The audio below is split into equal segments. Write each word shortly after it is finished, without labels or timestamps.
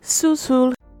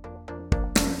Susul.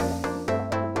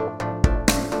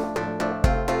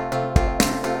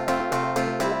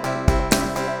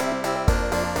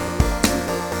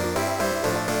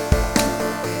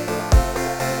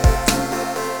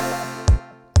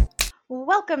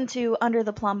 Welcome to Under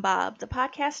the Plumb Bob, the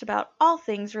podcast about all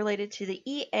things related to the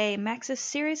EA Maxis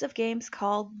series of games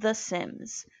called The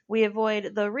Sims. We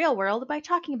avoid the real world by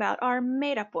talking about our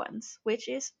made-up ones, which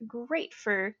is great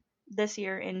for this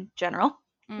year in general.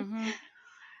 Mm-hmm.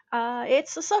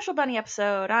 It's a Social Bunny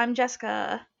episode. I'm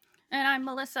Jessica. And I'm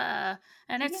Melissa,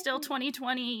 and it's still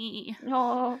 2020.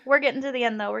 Oh, we're getting to the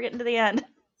end, though. We're getting to the end.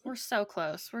 We're so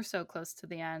close. We're so close to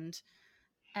the end.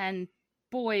 And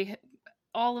boy,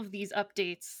 all of these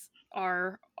updates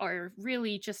are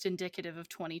really just indicative of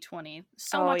 2020.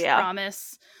 So much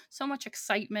promise, so much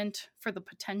excitement for the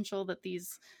potential that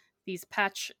these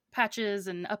patches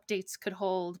and updates could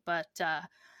hold, but a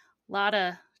lot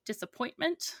of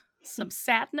disappointment, some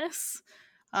sadness,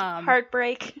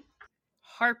 heartbreak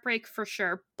for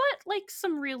sure, but like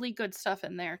some really good stuff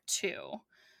in there too.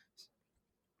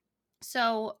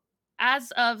 So as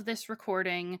of this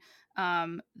recording,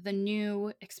 the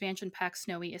new expansion pack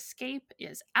Snowy Escape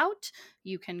is out.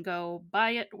 You can go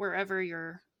buy it wherever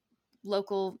your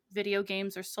local video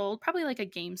games are sold, probably like a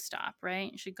GameStop,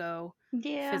 right? You should go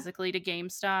physically to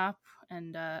GameStop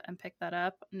and pick that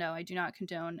up. No, I do not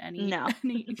condone any not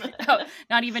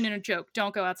even in a joke.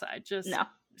 Don't go outside. Just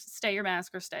stay your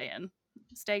mask or stay in.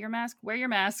 Stay your mask, wear your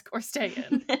mask, or stay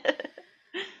in.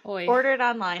 Order it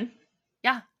online.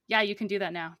 Yeah, you can do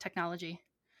that now. Technology.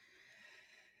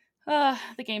 The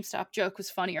GameStop joke was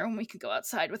funnier when we could go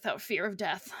outside without fear of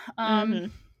death.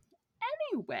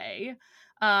 Anyway,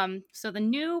 so the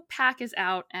new pack is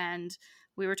out, and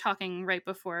we were talking right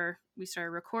before we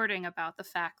started recording about the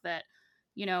fact that,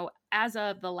 you know, as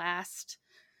of the last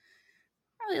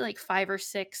probably like 5 or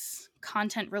 6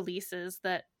 content releases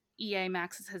that EA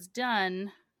Maxis has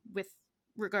done with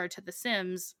regard to The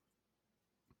Sims,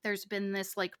 there's been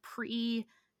this like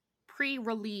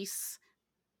pre-release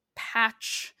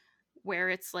patch where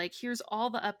it's like, here's all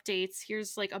the updates,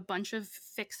 here's like a bunch of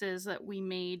fixes that we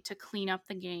made to clean up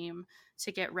the game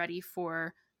to get ready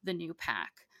for the new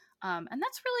pack. And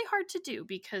that's really hard to do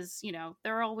because, you know,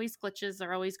 there are always glitches.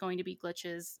 There are always going to be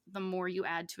glitches. The more you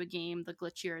add to a game, the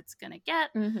glitchier it's going to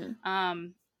get.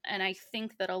 And I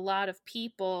think that a lot of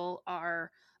people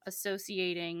are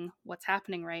associating what's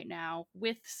happening right now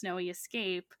with Snowy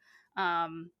Escape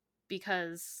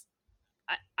because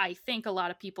I think a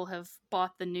lot of people have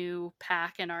bought the new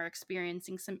pack and are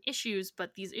experiencing some issues,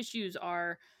 but these issues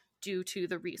are due to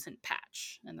the recent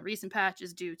patch. And the recent patch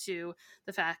is due to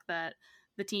the fact that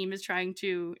the team is trying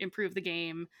to improve the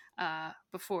game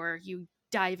before you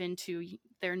dive into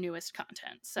their newest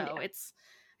content. So it's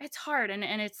hard. And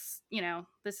it's, you know,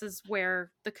 this is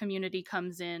where the community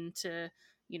comes in to,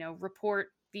 you know, report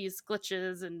these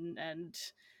glitches and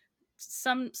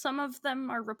some of them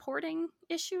are reporting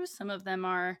issues, some of them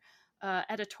are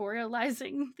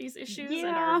editorializing these issues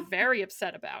and are very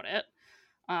upset about it.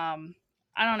 I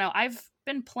don't know. I've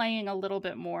been playing a little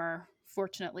bit more,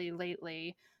 fortunately,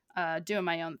 lately, doing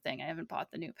my own thing. I haven't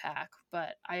bought the new pack,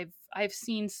 but I've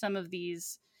seen some of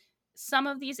these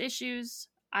issues.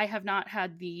 I have not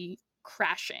had the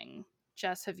crashing.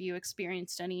 Jess, have you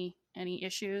experienced any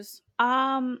issues?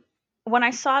 When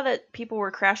I saw that people were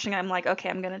crashing, I'm like, okay,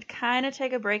 I'm going to kind of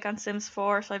take a break on Sims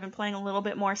 4, so I've been playing a little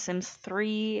bit more Sims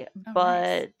 3,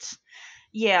 but nice.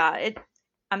 Yeah,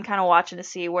 I'm kind of watching to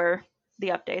see where the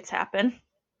updates happen.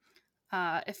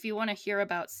 If you want to hear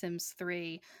about Sims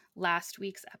 3, last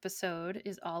week's episode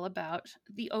is all about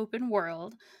the open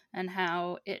world and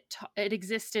how it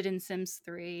existed in Sims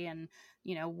 3 and,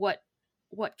 you know, what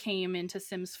came into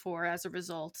Sims 4 as a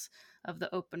result of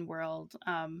the open world.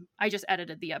 I just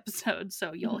edited the episode,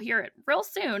 so you'll hear it real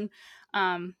soon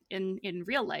in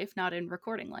real life, not in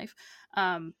recording life.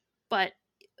 But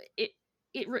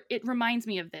it reminds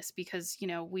me of this because, you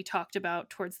know, we talked about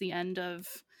towards the end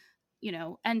of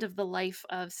the life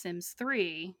of Sims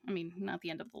 3. I mean, not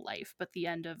the end of the life, but the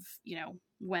end of, you know,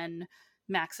 when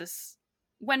Maxis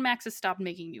stopped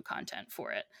making new content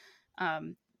for it.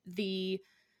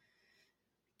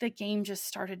 The game just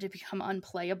started to become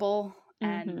unplayable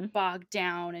and bogged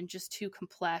down and just too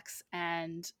complex.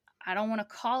 And I don't want to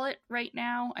call it right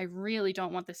now. I really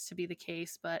don't want this to be the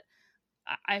case, but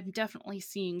I'm definitely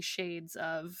seeing shades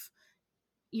of,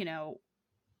 you know,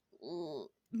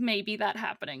 maybe that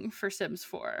happening for Sims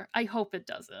 4. I hope it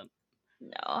doesn't. No,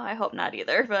 I hope not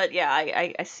either. But yeah,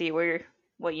 I see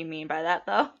what you mean by that,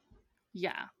 though.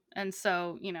 Yeah. And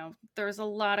so, you know, there's a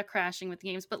lot of crashing with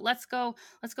games, but let's go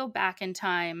back in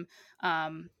time.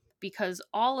 because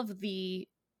all of the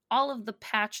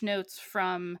patch notes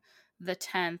from the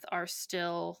 10th are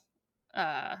still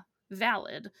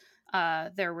valid.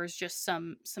 There was just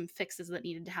some fixes that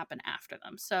needed to happen after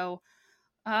them. So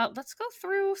let's go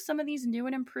through some of these new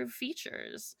and improved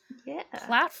features. Yeah.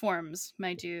 Platforms,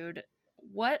 my dude.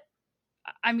 What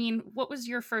was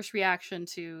your first reaction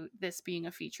to this being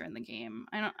a feature in the game?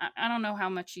 I don't know how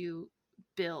much you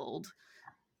build.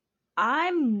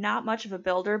 I'm not much of a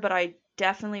builder, but I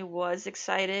definitely was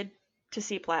excited to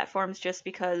see platforms just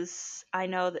because I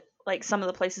know that like some of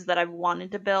the places that I've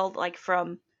wanted to build, like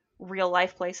from real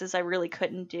life places, I really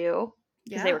couldn't do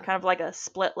because they were kind of like a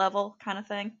split level kind of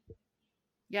thing.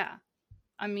 Yeah.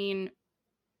 I mean,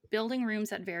 building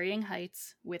rooms at varying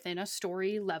heights within a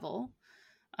story level,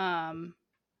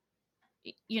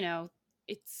 you know,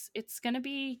 it's going to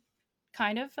be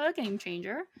kind of a game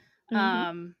changer.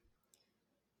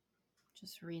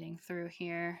 Just reading through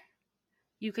here.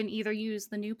 You can either use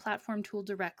the new platform tool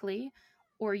directly,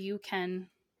 or you can,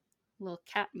 little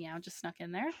cat meow just snuck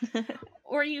in there,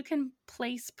 or you can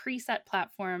place preset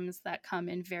platforms that come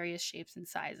in various shapes and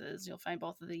sizes. You'll find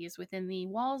both of these within the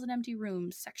walls and empty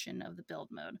rooms section of the build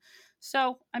mode.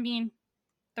 So, I mean,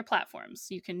 they're platforms.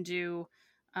 You can do,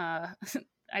 I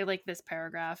like this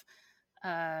paragraph,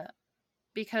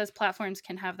 because platforms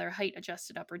can have their height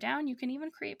adjusted up or down, you can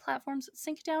even create platforms that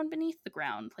sink down beneath the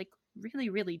ground, like really,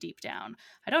 really deep down.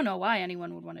 I don't know why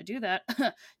anyone would want to do that,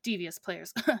 devious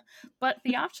players, but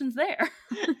the option's there.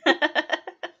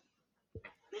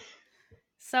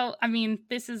 So, I mean,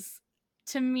 this is,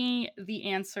 to me, the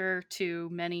answer to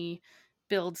many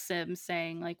build sims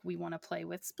saying, like, we want to play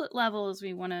with split levels,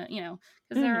 we want to,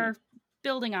 because there are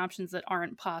building options that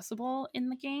aren't possible in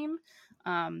the game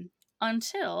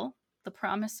until the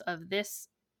promise of this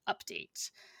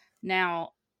update.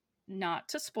 Now, not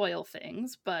to spoil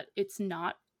things, but it's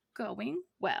not going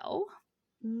well.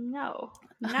 No,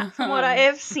 not from what I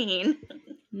have seen.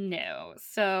 No.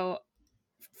 So,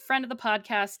 friend of the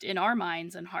podcast in our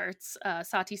minds and hearts,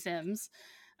 Sati Sims,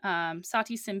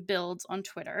 Sati Sim Builds on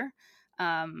Twitter,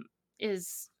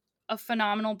 is a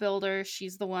phenomenal builder.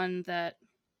 She's the one that,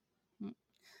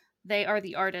 they are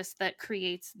the artist that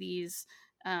creates these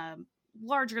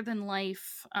larger than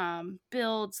life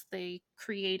builds. They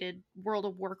created World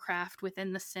of Warcraft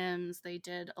within The Sims. They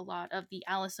did a lot of the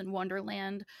Alice in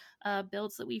Wonderland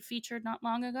builds that we featured not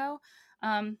long ago.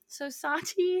 So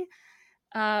Sati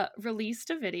released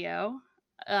a video,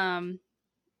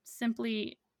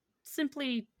 simply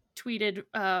tweeted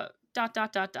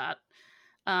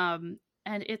and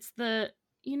it's the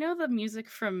the music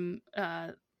from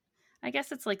I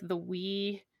guess it's like the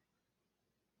Wii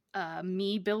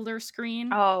me builder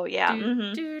screen. Oh yeah.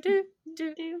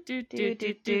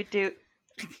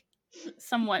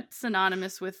 Somewhat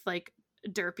synonymous with like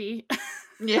derpy.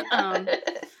 Yeah.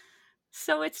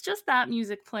 So it's just that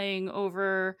music playing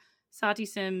over Sati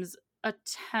Sims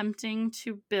attempting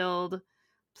to build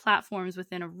platforms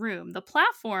within a room. The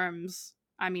platforms,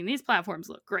 I mean, these platforms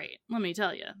look great. Let me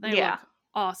tell you, they look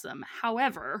awesome.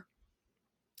 However,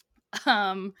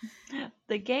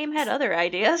 the game had other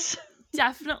ideas.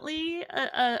 Definitely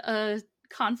a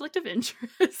conflict of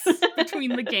interest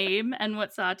between the game and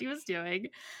what Sati was doing.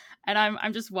 And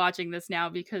I'm just watching this now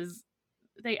because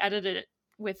they edited it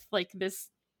with like this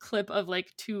clip of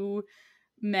like two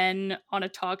men on a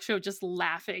talk show just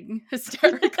laughing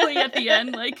hysterically at the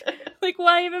end, like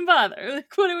why even bother?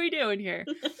 Like, what are we doing here?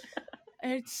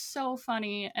 It's so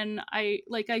funny, and I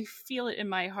feel it in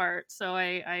my heart. So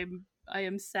I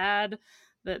am sad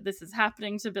that this is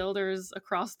happening to builders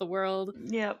across the world.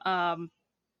 Yep.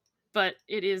 But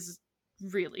it is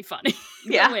really funny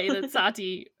the way that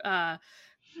Sati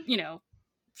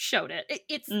showed it.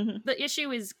 It's the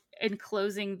issue is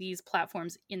enclosing these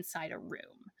platforms inside a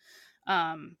room.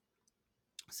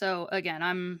 So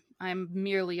again, I'm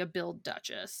merely a build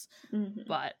duchess,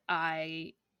 but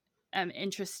I am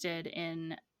interested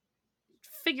in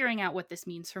figuring out what this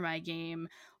means for my game.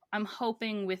 I'm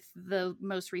hoping with the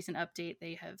most recent update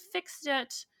they have fixed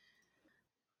it.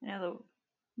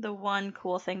 The one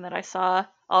cool thing that I saw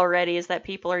already is that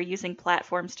people are using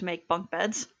platforms to make bunk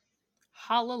beds.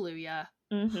 Hallelujah.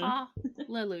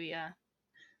 Hallelujah.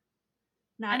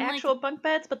 Not actual bunk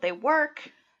beds, but they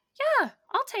work. Yeah,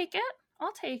 I'll take it.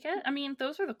 I mean,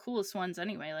 those are the coolest ones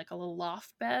anyway, like a little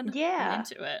loft bed. Yeah. I'm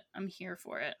into it. I'm here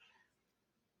for it.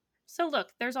 So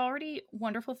look, there's already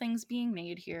wonderful things being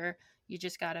made here. You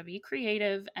just gotta be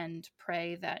creative and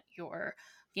pray that your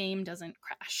game doesn't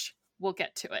crash. We'll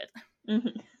get to it.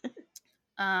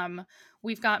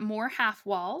 We've got more half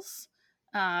walls.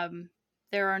 There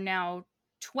are now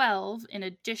 12 in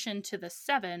addition to the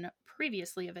 7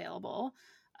 previously available.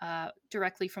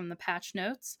 directly from the patch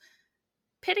notes.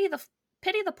 Pity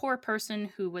the poor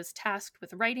person who was tasked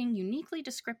with writing uniquely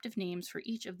descriptive names for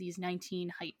each of these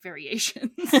 19 height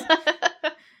variations.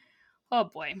 Oh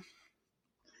boy.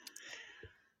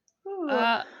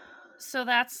 So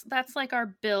that's like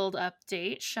our build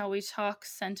update. Shall we talk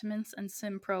sentiments and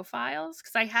sim profiles?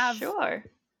 Because I have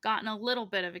gotten a little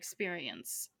bit of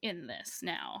experience in this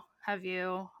now. Have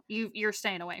you? You're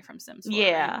staying away from Sims 4,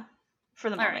 right?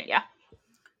 For the moment, yeah.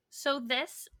 So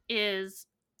this is,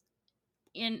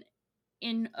 in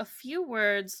a few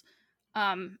words,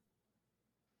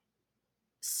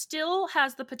 still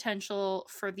has the potential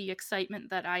for the excitement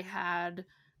that I had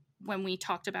when we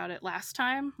talked about it last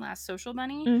Social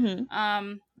Bunny.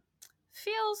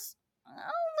 Feels a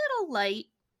little light,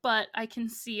 but I can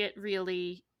see it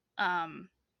really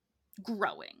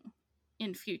growing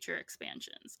in future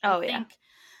expansions. I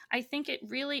think it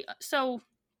really, so,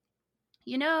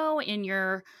 in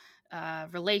your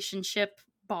relationship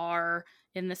bar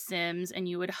in The Sims, and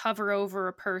you would hover over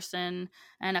a person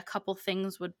and a couple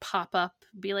things would pop up,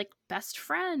 be like best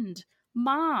friend,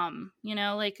 mom,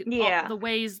 all the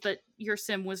ways that your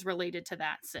sim was related to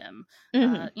that sim.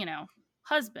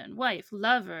 Husband, wife,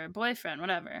 lover, boyfriend,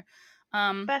 whatever.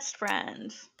 Best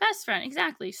friend,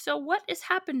 exactly. So what has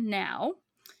happened now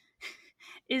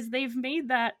is they've made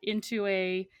that into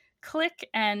a click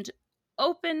and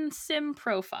open sim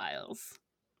profiles.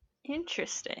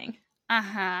 Interesting.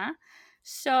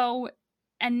 So,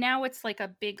 and now it's like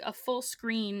a full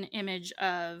screen image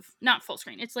of, not full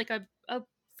screen, it's like a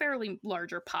fairly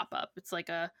larger pop-up. It's like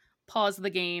a pause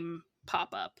the game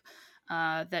pop-up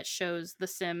that shows the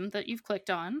sim that you've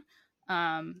clicked on,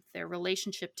 their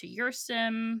relationship to your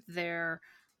sim, their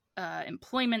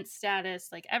employment status,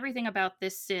 like everything about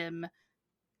this sim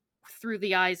through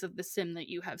the eyes of the sim that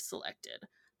you have selected.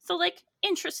 So, like,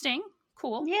 interesting,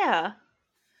 cool. Yeah.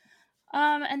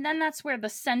 And then that's where the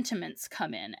sentiments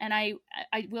come in. And I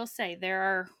will say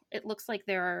it looks like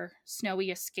there are Snowy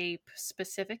Escape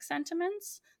specific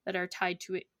sentiments that are tied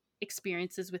to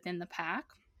experiences within the pack.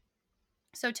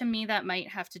 So to me, that might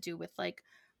have to do with like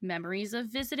memories of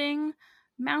visiting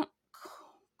Mount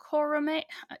Korome.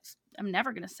 I'm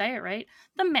never going to say it right.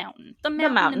 The mountain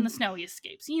in the Snowy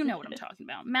Escapes. You know what I'm talking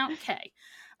about. Mount K.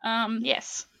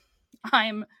 Yes.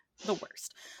 I'm the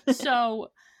worst.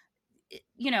 So,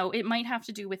 it might have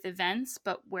to do with events,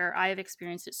 but where I've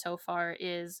experienced it so far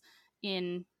is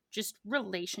in just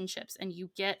relationships, and you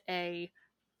get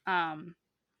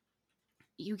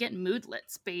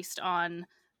moodlets based on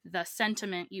the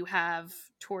sentiment you have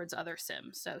towards other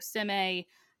sims. So Sim A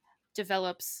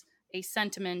develops a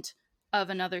sentiment of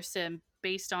another sim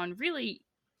based on really,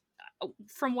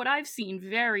 from what I've seen,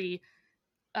 very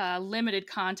limited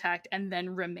contact, and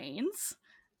then remains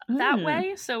that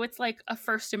way. So it's like a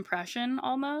first impression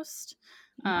almost.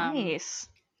 Nice.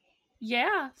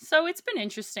 Yeah, so it's been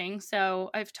interesting.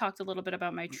 So I've talked a little bit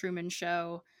about my Truman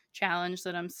Show challenge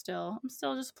that I'm still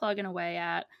just plugging away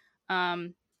at.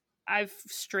 I've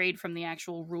strayed from the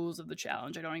actual rules of the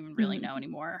challenge. I don't even really know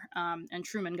anymore. And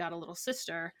Truman got a little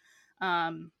sister.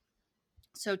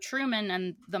 So Truman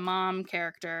and the mom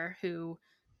character, who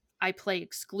I play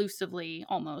exclusively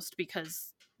almost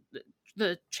because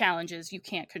the challenge is you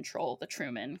can't control the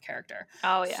Truman character.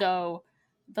 Oh, yeah. So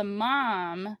the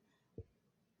mom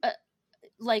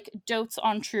like dotes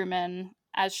on Truman,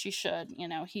 as she should.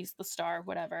 He's the star,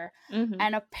 whatever.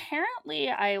 And apparently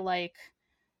I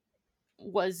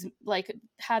was like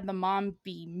had the mom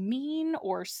be mean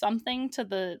or something to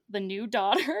the new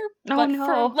daughter. But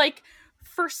no.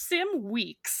 For sim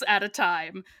weeks at a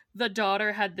time, the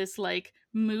daughter had this like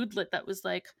moodlet that was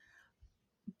like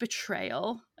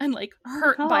betrayal and like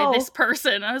hurt by this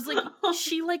person. I was like,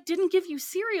 she like didn't give you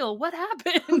cereal. What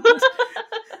happened?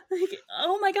 Like,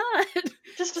 oh my god.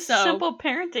 Just a simple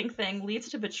parenting thing leads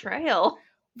to betrayal.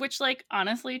 Which, like,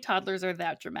 honestly, toddlers are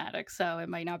that dramatic, so it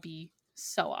might not be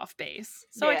so off base.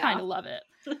 So I kind of love it.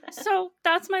 So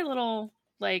that's my little,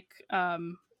 like, I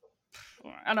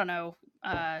don't know,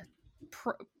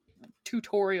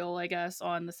 tutorial, I guess,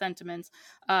 on the sentiments.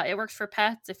 It works for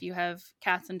pets if you have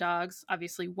cats and dogs.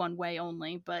 Obviously, one way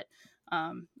only, but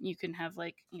you can have,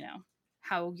 like,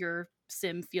 how your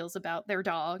sim feels about their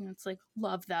dog. And it's like,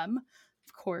 love them,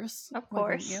 of course. Of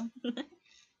course. You?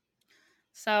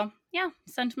 So, yeah,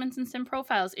 sentiments and sim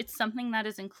profiles. It's something that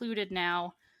is included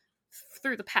now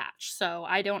through the patch. So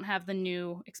I don't have the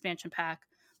new expansion pack,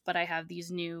 but I have these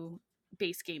new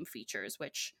base game features,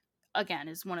 which, again,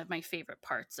 is one of my favorite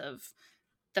parts of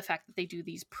the fact that they do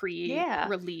these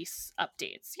pre-release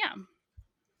updates. Yeah.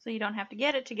 So you don't have to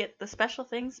get it to get the special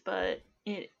things, but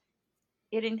it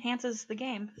enhances the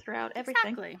game throughout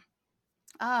everything. Exactly.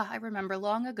 I remember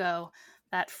long ago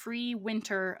that free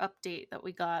winter update that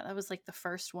we got. That was like the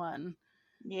first one.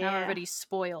 Yeah. Now everybody's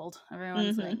spoiled.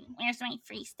 Everyone's like, where's my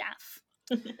free stuff?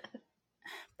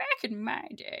 Back in my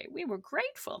day, we were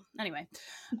grateful. Anyway,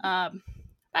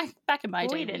 back in my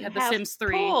day, we had The Sims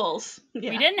 3. Polls.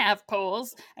 Yeah. We didn't have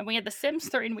polls, and we had The Sims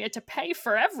 3, and we had to pay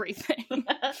for everything.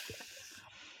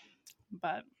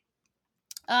 But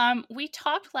we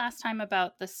talked last time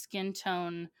about the skin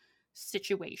tone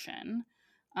situation.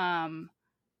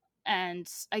 And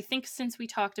I think since we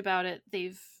talked about it,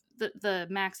 the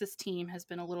Maxis team has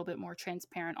been a little bit more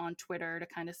transparent on Twitter to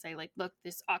kind of say, like, look,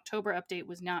 this October update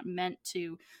was not meant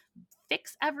to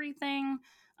fix everything.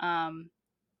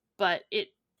 But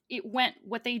it went,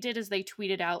 what they did is they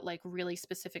tweeted out like really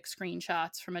specific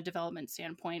screenshots from a development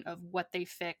standpoint of what they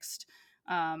fixed.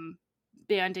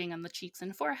 Banding on the cheeks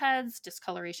and foreheads,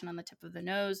 discoloration on the tip of the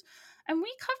nose. And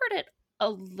we covered it a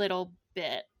little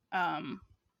bit.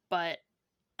 But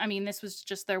I mean, this was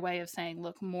just their way of saying,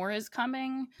 look, more is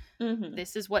coming.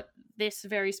 This is what this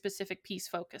very specific piece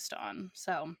focused on.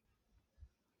 So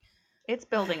it's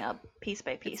building up piece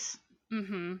by piece.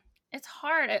 It's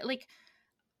hard. Like,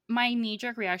 my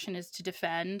knee-jerk reaction is to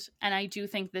defend, and I do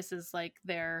think this is like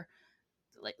their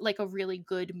like a really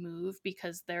good move,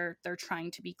 because they're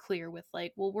trying to be clear with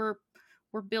like, well,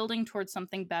 we're building towards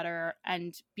something better,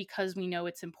 and because we know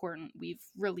it's important, we've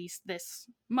released this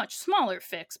much smaller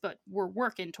fix, but we're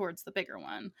working towards the bigger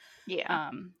one.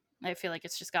 Yeah. I feel like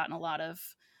it's just gotten a lot of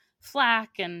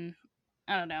flack, and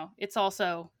I don't know. It's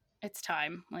also, it's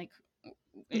time. Like,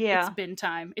 it's been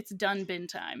time. It's done been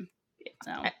time.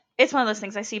 So it's one of those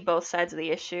things. I see both sides of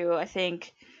the issue. I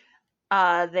think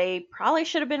they probably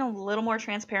should have been a little more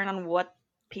transparent on what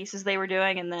pieces they were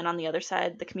doing, and then on the other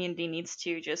side, the community needs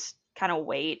to just kind of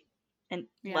wait and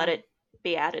let it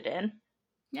be added in.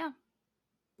 Yeah,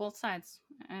 both sides.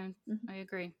 I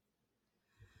agree.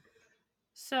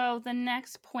 So the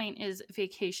next point is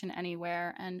vacation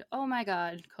anywhere, and oh my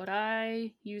god, could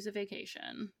I use a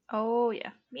vacation? Oh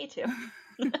yeah, me too.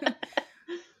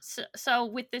 So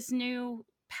with this new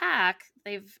pack,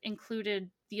 they've included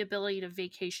the ability to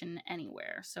vacation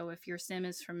anywhere. So if your sim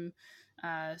is from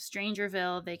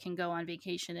Strangerville, they can go on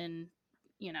vacation in,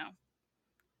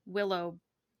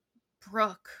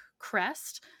 Willowbrook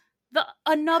Crest,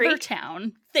 another Creek?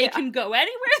 Town. They can go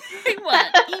anywhere they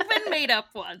want, even made up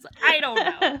ones. I don't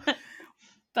know.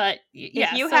 But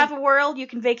yeah, if you have a world, you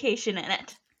can vacation in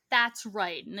it. That's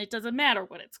right, and it doesn't matter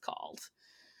what it's called.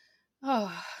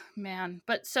 Oh man.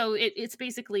 But so it's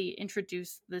basically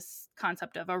introduced this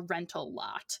concept of a rental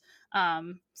lot.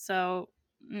 So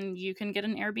you can get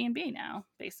an Airbnb now,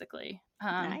 basically.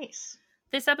 Nice.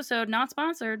 This episode not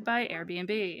sponsored by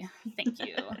Airbnb. Thank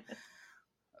you.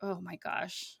 Oh my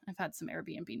gosh, I've had some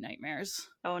Airbnb nightmares.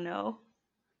 Oh no.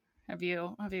 Have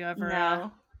you ever?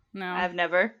 No. No. I've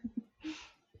never.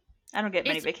 I don't get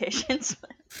many vacations.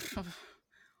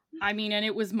 I mean, and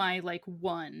it was my like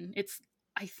one.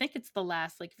 I think it's the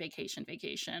last like vacation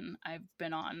I've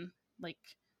been on like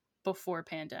before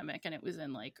pandemic, and it was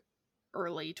in like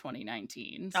early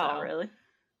 2019. So oh, really? I'm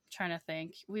trying to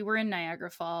think. We were in Niagara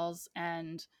Falls,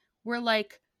 and we're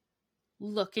like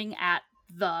looking at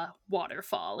the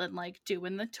waterfall and like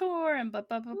doing the tour and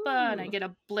and I get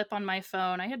a blip on my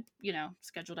phone. I had,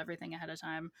 scheduled everything ahead of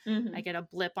time. I get a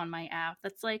blip on my app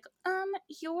that's like,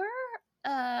 your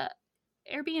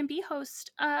Airbnb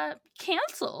host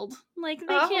canceled, like they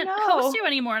can't host you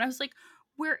anymore. And I was like,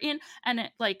 we're in, and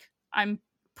it, like, I'm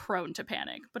prone to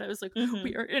panic, but I was like,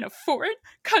 we are in a foreign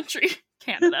country,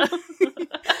 Canada,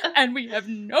 and we have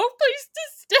no place to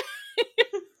stay.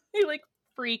 They like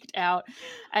freaked out.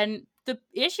 And the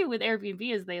issue with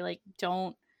Airbnb is they like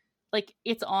don't, like,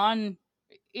 it's on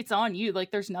you,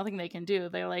 like there's nothing they can do.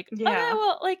 They're like, okay,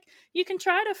 well, like you can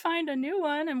try to find a new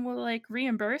one and we'll like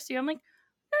reimburse you. I'm like,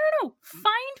 no,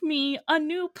 find me a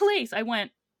new place. I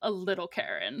went a little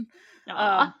Karen.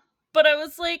 But I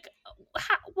was like,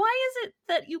 why is it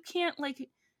that you can't like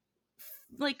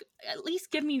at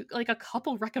least give me like a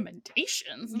couple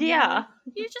recommendations? Yeah.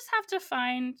 You just have to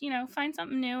find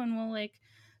something new, and we'll like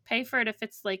pay for it if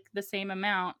it's like the same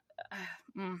amount.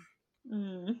 I'm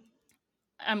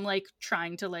like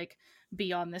trying to like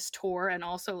be on this tour and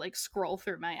also like scroll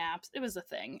through my apps. It was a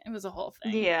thing. It was a whole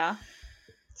thing. Yeah.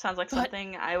 Sounds like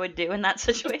something I would do in that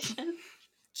situation.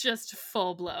 Just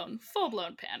full blown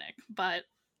panic. But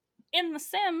in The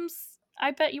Sims,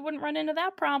 I bet you wouldn't run into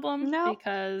that problem. No.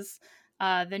 Because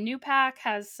the new pack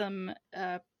has some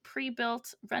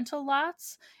pre-built rental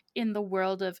lots in the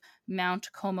world of Mount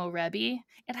Komorebi.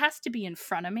 It has to be in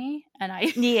front of me, and I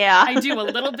do a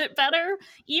little bit better.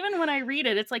 Even when I read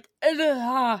it, it's like,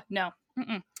 no.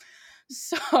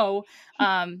 So,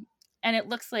 and it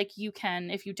looks like you can,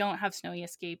 if you don't have Snowy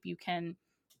Escape, you can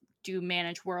do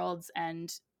manage worlds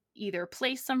and either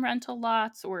place some rental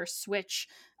lots or switch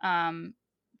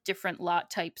different lot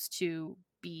types to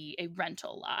be a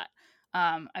rental lot.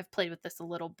 I've played with this a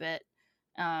little bit,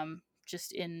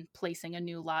 just in placing a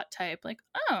new lot type. Like,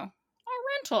 oh, a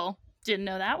rental. Didn't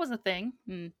know that was a thing.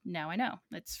 And now I know.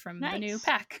 It's from the new Nice.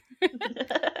 pack.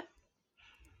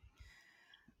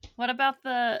 What about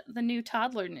the new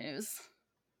toddler news?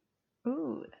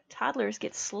 Ooh, toddlers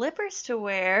get slippers to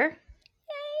wear.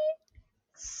 Yay!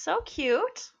 So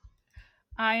cute.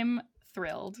 I'm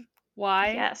thrilled.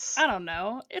 Why? Yes. I don't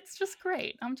know. It's just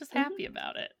great. I'm just happy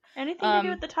about it. Anything to do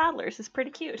with the toddlers is pretty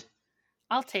cute.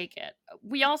 I'll take it.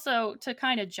 We also, to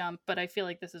kind of jump, but I feel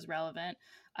like this is relevant,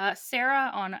 Sarah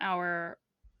on our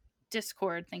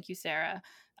Discord, thank you, Sarah,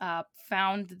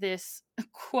 found this,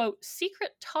 quote,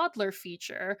 secret toddler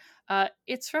feature.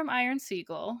 It's from Iron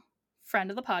Siegel, friend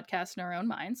of the podcast in our own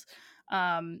minds.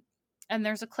 And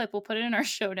there's a clip, we'll put it in our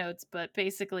show notes, but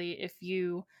basically if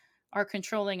you are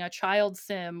controlling a child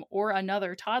sim or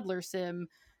another toddler sim,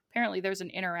 apparently there's an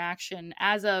interaction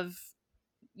as of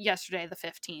yesterday, the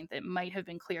 15th. It might have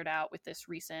been cleared out with this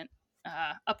recent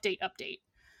update.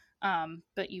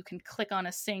 But you can click on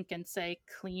a sync and say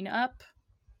clean up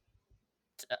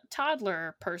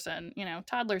toddler person,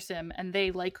 toddler sim, and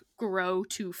they like grow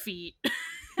 2 feet.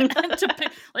 To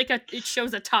pick, it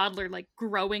shows a toddler like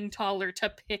growing taller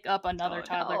to pick up another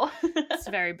toddler. No. It's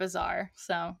very bizarre.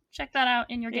 So check that out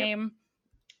in your game.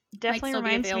 Definitely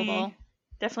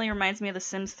reminds me of the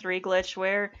Sims 3 glitch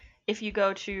where if you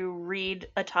go to read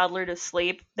a toddler to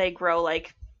sleep, they grow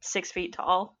like 6 feet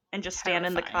tall and just stand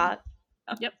in the cot.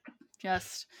 Yep.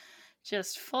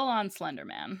 Just full on Slender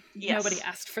Man. Yes. Nobody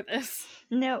asked for this.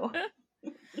 No.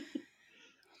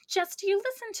 Jess, do you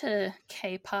listen to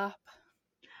K-pop?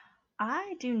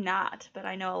 I do not, but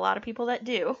I know a lot of people that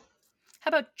do. How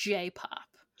about J-pop?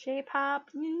 J-pop?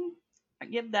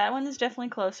 Yep, that one is definitely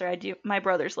closer. My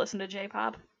brothers listen to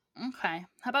J-pop. Okay.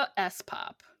 How about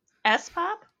S-pop?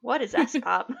 S-pop? What is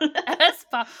S-pop?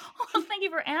 S-pop. Oh, thank you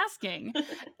for asking.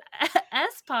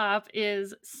 S-pop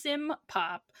is Sim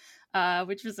Pop,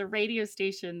 which was a radio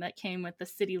station that came with the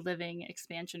City Living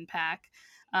expansion pack.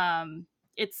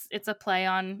 It's a play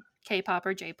on K-pop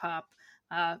or J-pop.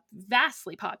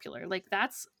 Vastly popular. Like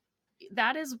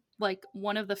that is like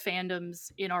one of the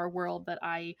fandoms in our world that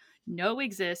I know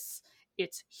exists.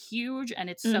 It's huge and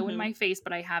it's so in my face,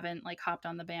 but I haven't like hopped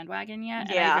on the bandwagon yet.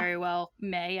 And I very well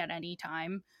may at any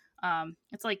time.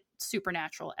 It's like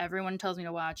Supernatural. Everyone tells me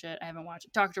to watch it. I haven't watched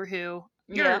it. Doctor Who.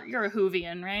 You're a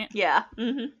Whovian, right? Yeah.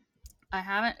 I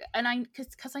haven't, and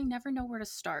because I never know where to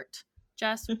start.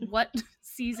 Jess, what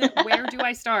season? Where do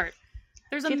I start?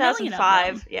 There's a 2005.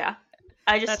 Million of them. Yeah.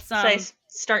 I just say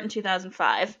start in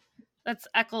 2005. That's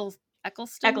Eccleston.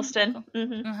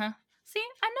 Mm-hmm. See,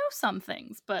 I know some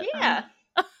things, but yeah,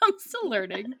 I'm still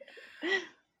learning.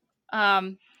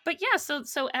 But yeah,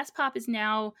 so S-pop is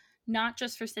now not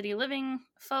just for City Living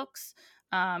folks,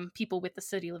 people with the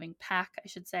City Living pack, I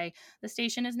should say. The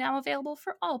station is now available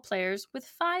for all players with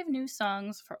 5 new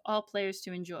songs for all players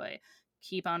to enjoy.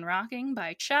 Keep on Rocking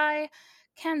by Chai,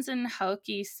 Kanzen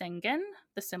Haoki Sengen,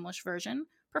 the Simlish version,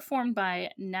 performed by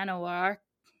Nanowar.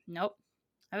 Nope.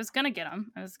 I was going to get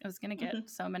them. I was going to get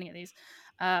so many of these.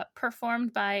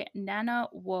 Performed by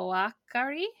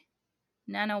Nanowakari.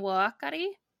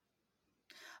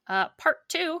 Part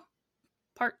 2,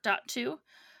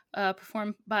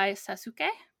 performed by Sasuke.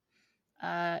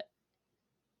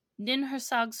 Nin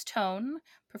Hersag's Tone,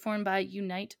 performed by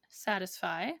Unite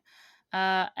Satisfy.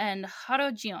 And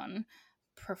Harojion,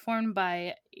 performed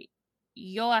by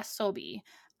Yoasobi.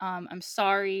 I'm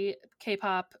sorry,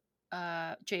 K-pop,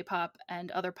 J-pop,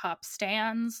 and other pop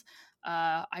stans.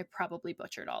 I probably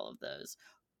butchered all of those.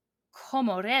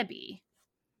 Komorebi.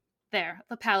 There,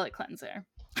 the palate cleanser.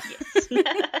 Yes.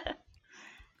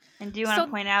 And do you want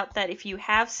to point out that if you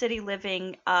have City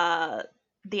Living,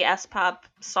 the S-pop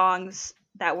songs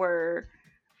that were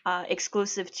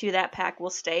exclusive to that pack will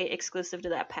stay exclusive to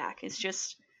that pack. It's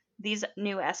just these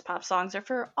new S-pop songs are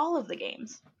for all of the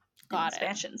games. Got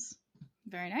expansions.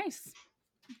 Very nice.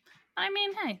 I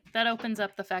mean, hey, that opens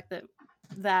up the fact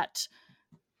that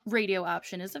radio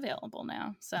option is available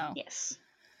now. So yes.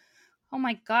 Oh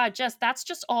my God, Jess, that's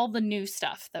just all the new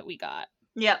stuff that we got.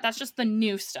 Yeah. That's just the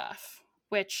new stuff,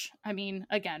 which, I mean,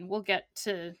 again, we'll get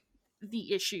to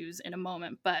the issues in a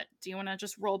moment, but do you want to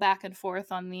just roll back and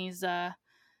forth on these,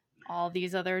 all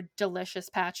these other delicious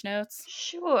patch notes?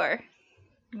 Sure.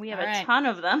 We have a ton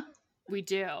of them. We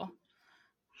do.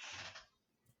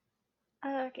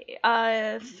 Okay.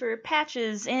 For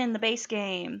patches in the base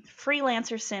game,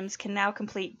 freelancer Sims can now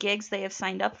complete gigs they have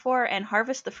signed up for and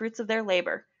harvest the fruits of their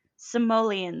labor.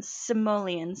 Simoleons,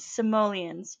 simoleons,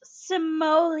 simoleons,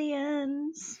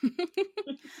 simoleons.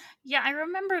 Yeah, I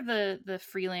remember the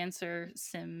freelancer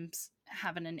Sims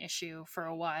having an issue for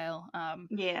a while.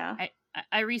 Yeah.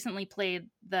 I recently played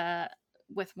the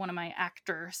with one of my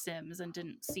actor Sims and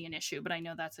didn't see an issue, but I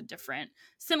know that's a different,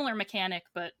 similar mechanic,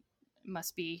 but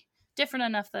must be different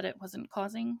enough that it wasn't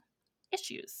causing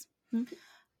issues. Mhm.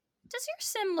 Does your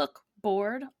Sim look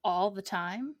bored all the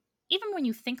time? Even when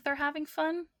you think they're having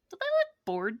fun? Do they look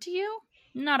bored to you?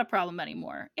 Not a problem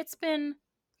anymore. It's been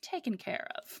taken care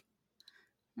of.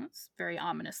 That's very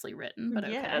ominously written, but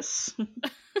okay. Yes.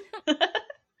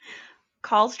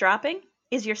 Calls dropping?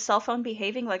 Is your cell phone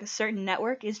behaving like a certain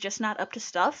network is just not up to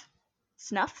snuff?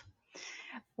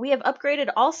 We have upgraded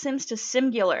all Sims to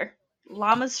Simgular,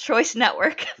 Llama's Choice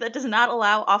network that does not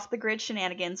allow off-the-grid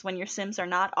shenanigans when your Sims are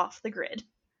not off the grid.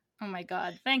 Oh my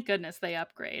god, thank goodness they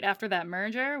upgrade. After that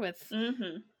merger with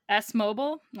Mm-hmm. S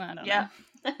Mobile? I don't Yeah.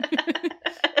 know.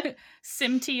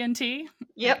 Sim TNT?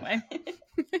 Yep. Anyway.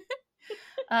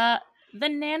 The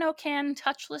NanoCan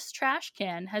touchless trash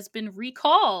can has been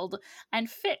recalled and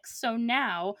fixed, so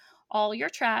now all your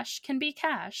trash can be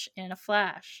cash in a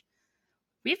flash.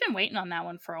 We've been waiting on that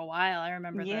one for a while. I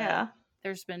remember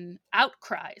there's been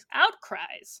outcries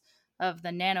of the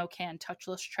NanoCan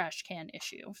touchless trash can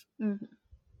issue. Mm-hmm.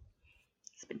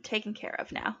 It's been taken care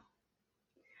of now.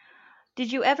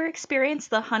 Did you ever experience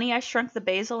the Honey I Shrunk the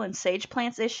Basil and Sage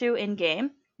plants issue in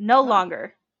game? No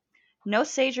longer. No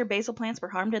sage or basil plants were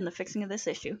harmed in the fixing of this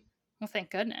issue. Well, thank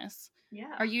goodness.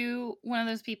 Yeah. Are you one of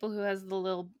those people who has the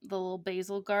little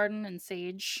basil garden and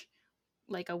sage,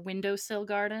 like a windowsill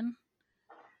garden?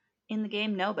 In the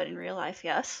game, no, but in real life,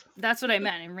 yes. That's what I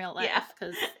meant in real life, Yeah.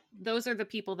 because those are the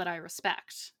people that I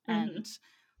respect and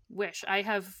wish. I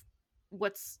have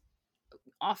what's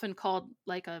often called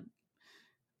like a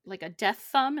death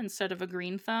thumb instead of a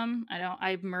green thumb.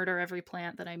 I murder every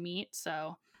plant that I meet,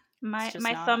 so my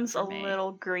thumb's a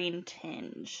little green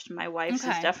tinged. My wife's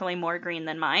is definitely more green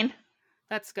than mine.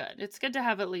 That's good. It's good to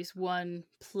have at least one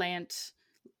plant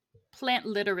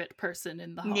literate person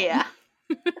in the home. Yeah.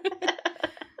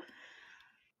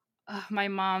 My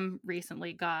mom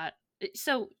recently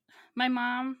my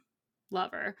mom,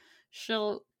 love her,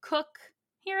 she'll cook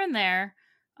here and there,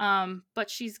 but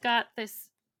she's got this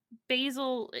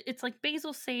basil, it's like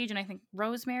basil, sage, and I think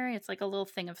rosemary. It's like a little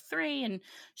thing of 3, and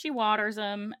she waters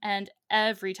them, and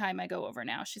every time I go over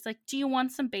now, she's like, do you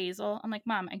want some basil? I'm like,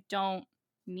 Mom, I don't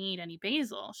need any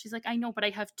basil. She's like, I know, but I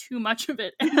have too much of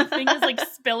it, and the thing is like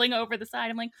spilling over the side.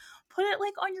 I'm like, put it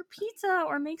like on your pizza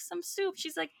or make some soup.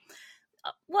 She's like,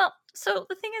 well, so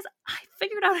the thing is, I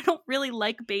figured out I don't really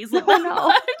like basil that much.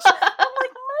 I'm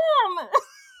like, Mom,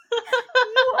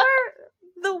 you are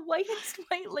the whitest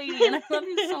white lady, and I love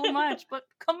you so much, but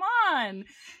come on.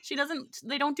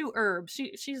 They don't do herbs.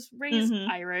 She's raised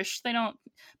Irish.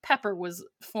 Pepper was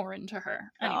foreign to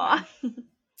her. Anyway.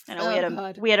 I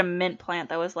know we had a mint plant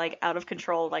that was like out of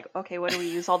control. Like, okay, what do we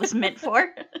use all this mint for?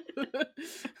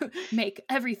 Make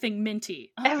everything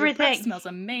minty. Oh, everything. Your breath smells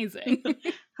amazing.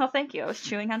 Oh, thank you. I was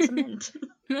chewing on some mint.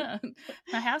 I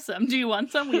have some. Do you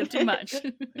want some? We have too much.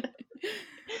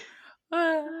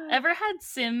 Ever had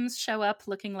Sims show up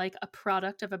looking like a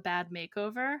product of a bad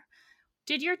makeover?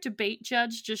 Did your debate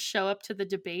judge just show up to the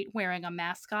debate wearing a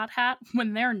mascot hat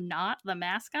when they're not the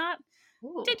mascot?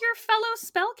 Ooh. Did your fellow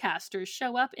spellcasters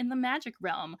show up in the magic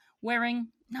realm wearing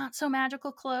not so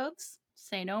magical clothes?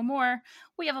 Say no more.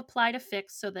 We have applied a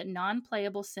fix so that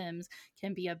non-playable Sims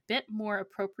can be a bit more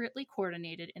appropriately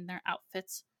coordinated in their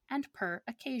outfits and per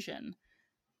occasion.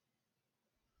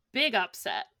 Big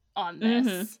upset on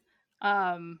this.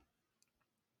 Do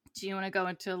you want to go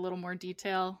into a little more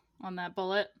detail on that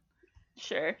bullet?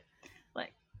 Sure.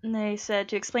 They said,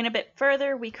 to explain a bit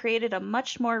further, we created a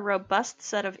much more robust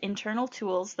set of internal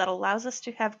tools that allows us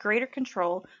to have greater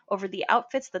control over the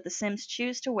outfits that the Sims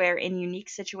choose to wear in unique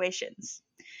situations.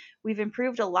 We've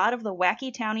improved a lot of the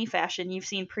wacky towny fashion you've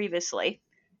seen previously.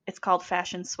 It's called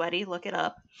Fashion Sweaty, look it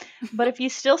up. But if you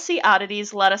still see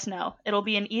oddities, let us know. It'll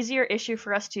be an easier issue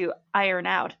for us to iron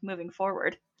out moving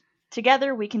forward.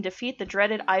 Together, we can defeat the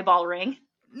dreaded eyeball ring.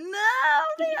 No,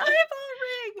 the eyeball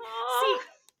ring! See,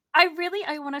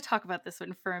 I want to talk about this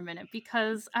one for a minute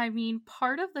because, I mean,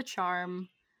 part of the charm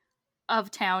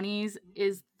of townies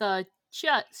is the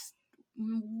just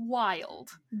wild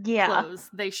clothes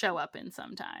they show up in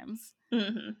sometimes.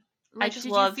 Like, did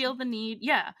you feel the need?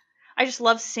 Yeah. I just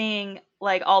love seeing,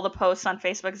 like, all the posts on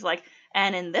Facebook is like,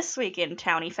 and in this week in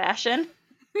townie fashion.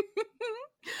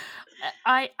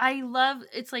 I love,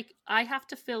 it's like I have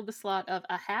to fill the slot of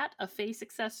a hat, a face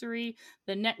accessory,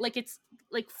 the neck, like it's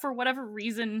like for whatever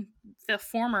reason the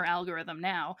former algorithm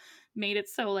now made it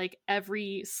so like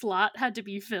every slot had to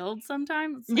be filled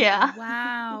sometimes. It's like, Yeah.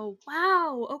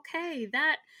 wow, okay,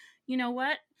 that, you know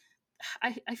what?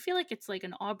 I feel like it's like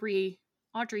an Audrey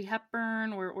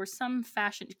Hepburn or some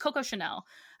fashion, Coco Chanel,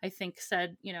 I think,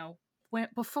 said,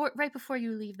 right before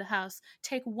you leave the house,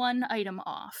 take one item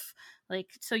off,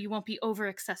 like so you won't be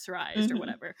over accessorized or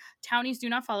whatever. Townies do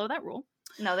not follow that rule.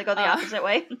 No, they go the opposite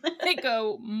way. They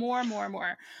go more. But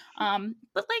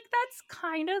like that's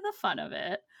kind of the fun of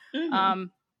it.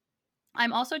 I'm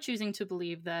also choosing to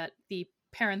believe that the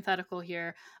parenthetical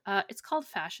here, it's called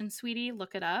Fashion Sweetie.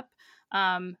 Look it up.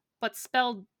 But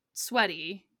spelled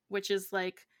sweaty, which is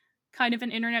like kind of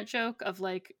an internet joke of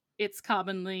like it's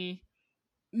commonly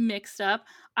mixed up.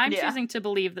 I'm choosing to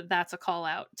believe that that's a call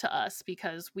out to us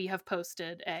because we have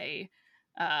posted a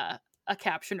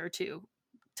caption or two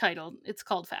titled, it's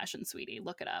called Fashion Sweetie,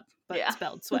 look it up, but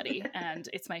spelled sweaty, and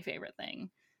it's my favorite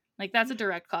thing. Like that's a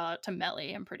direct call out to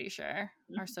Melly, I'm pretty sure.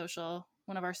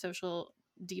 One of our social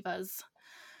divas.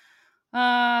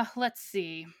 Let's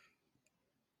see.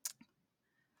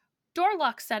 Door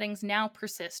lock settings now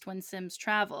persist when Sims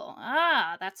travel.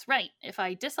 Ah, that's right. If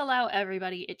I disallow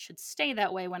everybody, it should stay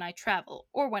that way when I travel,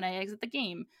 or when I exit the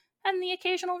game. And the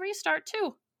occasional restart,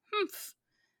 too. Humph.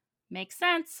 Makes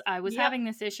sense. I was having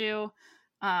this issue.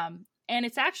 And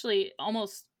it's actually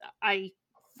almost, I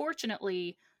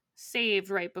fortunately saved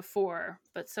right before,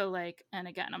 but so like, and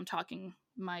again, I'm talking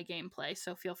my gameplay,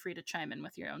 so feel free to chime in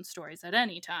with your own stories at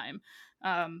any time.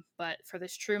 But for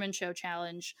this Truman Show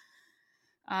challenge,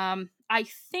 I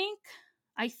think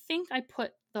I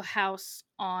put the house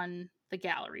on the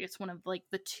gallery. It's one of like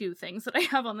the two things that I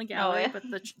have on the gallery, but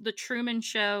the Truman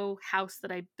Show house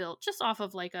that I built just off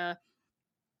of like a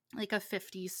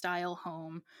 50s style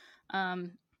home.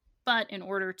 But in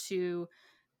order to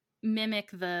mimic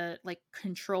the like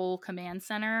control command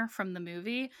center from the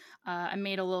movie, I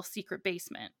made a little secret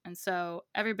basement, and so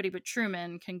everybody but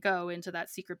Truman can go into that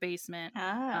secret basement.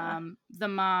 The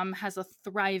mom has a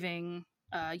thriving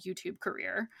YouTube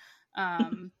career.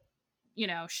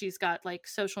 She's got like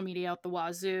social media out the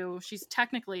wazoo.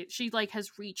 She like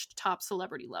has reached top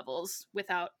celebrity levels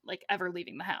without like ever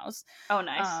leaving the house. Oh,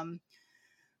 nice.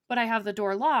 But I have the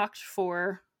door locked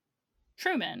for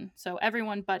Truman, so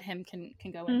everyone but him can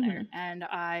go in there. And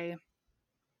I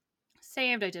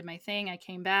saved, I did my thing, I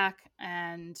came back,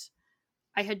 and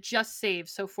I had just saved,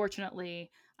 so fortunately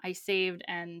I saved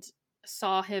and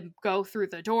saw him go through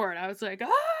the door, and I was like, oh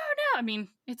no, I mean,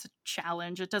 it's a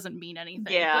challenge, it doesn't mean anything,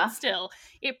 but still,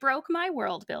 it broke my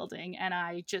world building, and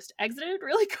I just exited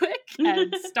really quick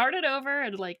and started over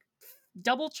and like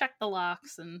double checked the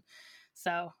locks. And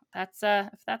so that's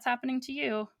if that's happening to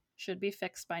you, should be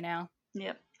fixed by now.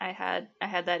 Yep, I had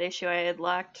that issue. I had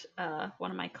locked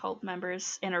one of my cult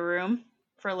members in a room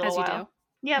for a little while.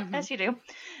 Yep, as you do.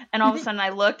 And all of a sudden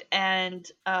I looked, and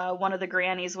one of the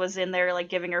grannies was in there like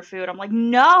giving her food. I'm like,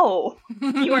 no,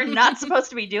 you are not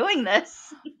supposed to be doing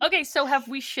this. Okay, so have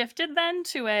we shifted then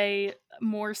to a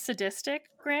more sadistic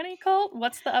granny cult?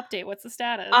 What's the update? What's the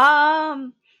status?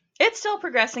 It's still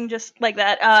progressing just like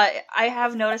that. I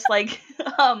have noticed like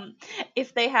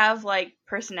if they have like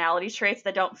personality traits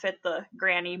that don't fit the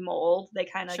granny mold, they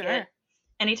kind of get,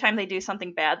 anytime they do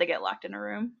something bad, they get locked in a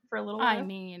room for a little while. I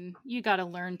mean, you got to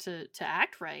learn to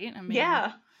act right. I mean,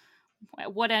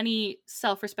 what any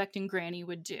self-respecting granny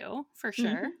would do, for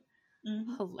sure.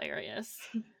 Hilarious.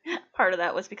 Part of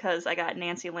that was because I got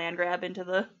Nancy Landgrab into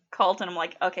the cult, and I'm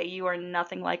like, okay, you are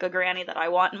nothing like a granny that I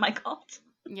want in my cult.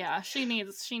 Yeah, she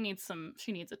needs a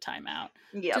timeout.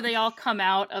 Yep. Do they all come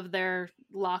out of their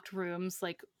locked rooms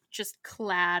like just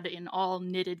clad in all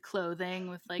knitted clothing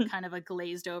with like kind of a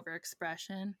glazed over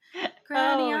expression?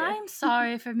 Granny, I'm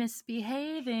sorry for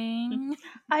misbehaving.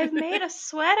 I've made a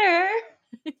sweater.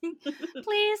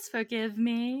 Please forgive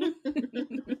me.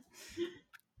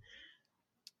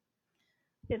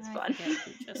 It's fun. Who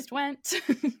just went.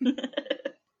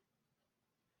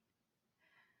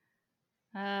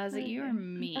 Is it you or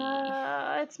me?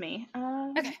 It's me.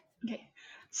 Okay.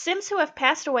 Sims who have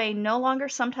passed away no longer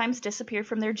sometimes disappear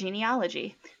from their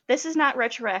genealogy. This is not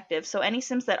retroactive, so any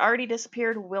Sims that already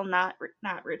disappeared will not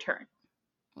return.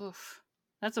 Oof.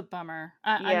 That's a bummer.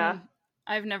 I mean,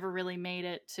 I've never really made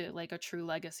it to like a true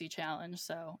legacy challenge,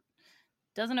 so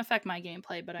it doesn't affect my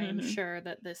gameplay, but I am sure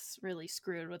that this really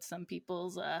screwed with some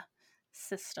people's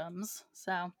systems.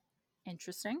 So,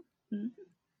 interesting.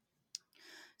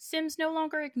 Sims no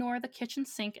longer ignore the kitchen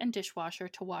sink and dishwasher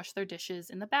to wash their dishes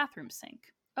in the bathroom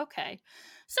sink. Okay.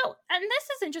 So, and this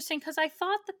is interesting because I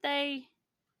thought that they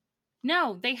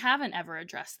haven't ever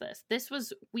addressed this.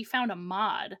 We found a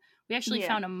mod. We actually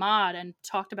found a mod and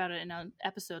talked about it in an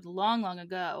episode long, long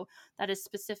ago that is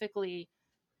specifically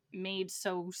made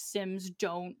so Sims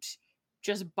don't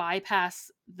just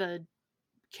bypass the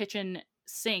kitchen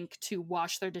sink to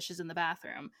wash their dishes in the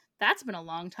bathroom. That's been a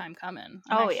long time coming.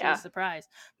 I'm actually surprised.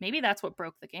 Maybe that's what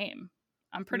broke the game.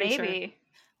 I'm pretty sure.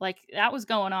 Like, that was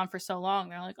going on for so long.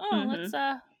 They're like, oh, let's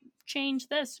change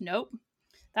this. Nope.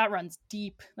 That runs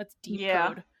deep. That's deep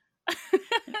code.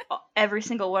 Every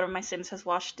single one of my Sims has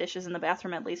washed dishes in the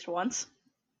bathroom at least once.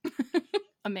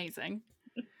 Amazing.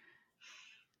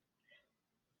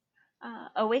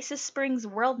 Oasis Springs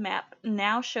world map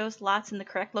now shows lots in the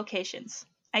correct locations.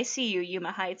 I see you,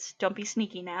 Yuma Heights. Don't be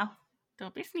sneaky now.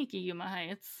 Don't be sneaky, Yuma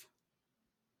Heights.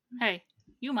 Hey,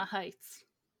 Yuma Heights,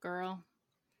 girl.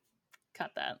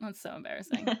 Cut that. That's so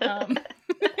embarrassing.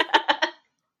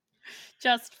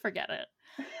 Just forget it.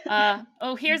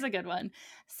 Here's a good one.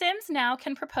 Sims now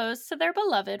can propose to their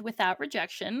beloved without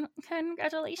rejection.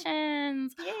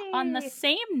 Congratulations. Yay. On the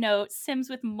same note, Sims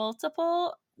with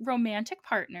multiple romantic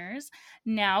partners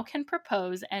now can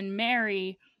propose and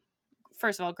marry.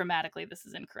 First of all, grammatically, this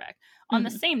is incorrect. On the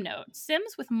same note,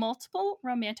 Sims with multiple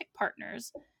romantic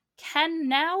partners can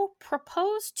now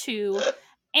propose to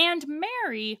and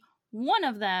marry one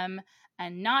of them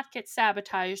and not get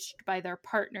sabotaged by their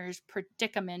partner's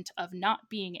predicament of not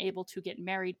being able to get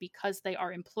married because they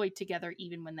are employed together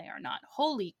even when they are not.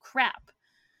 Holy crap.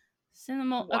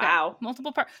 Wow. Okay,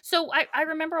 multiple parts. So I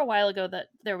remember a while ago that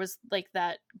there was like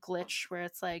that glitch where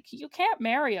it's like, you can't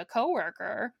marry a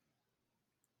coworker,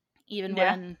 even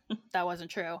when that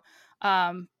wasn't true.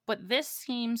 But this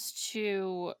seems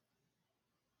to...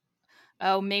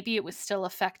 Oh, maybe it was still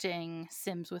affecting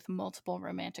Sims with multiple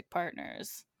romantic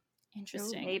partners.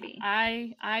 Interesting. Ooh, maybe.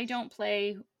 I don't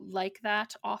play like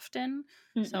that often,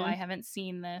 so I haven't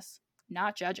seen this.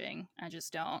 Not judging. I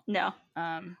just don't. No.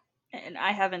 And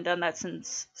I haven't done that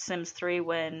since Sims 3,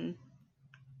 when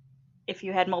if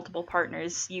you had multiple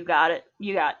partners, you got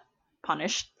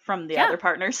punished from the other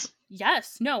partners.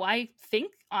 Yes. No, I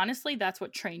think, honestly, that's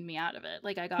what trained me out of it.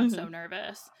 Like, I got so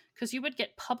nervous. Because you would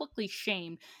get publicly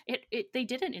shamed. They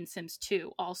did it in Sims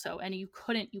 2 also, and you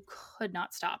could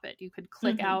not stop it. You could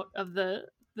click out of the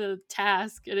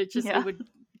task, and it would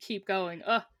keep going.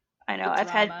 Ugh. I know.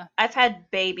 I've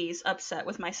had babies upset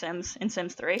with my Sims in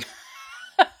Sims 3.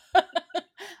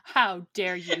 How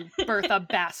dare you birth a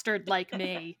bastard like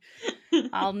me?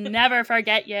 I'll never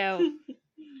forget you.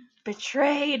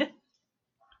 Betrayed.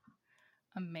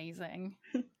 Amazing.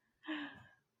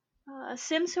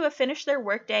 Sims who have finished their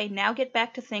workday now get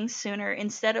back to things sooner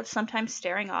instead of sometimes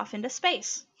staring off into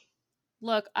space.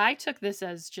 Look, I took this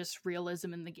as just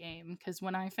realism in the game, because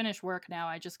when I finish work now,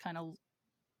 I just kind of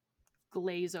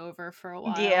glaze over for a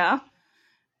while. Yeah.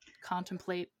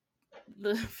 Contemplate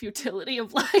the futility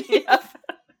of life. Yeah.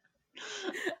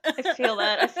 I feel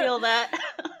that.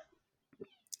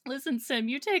 Listen, Sim,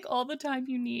 you take all the time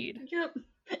you need. Yep.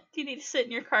 If you need to sit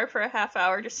in your car for a half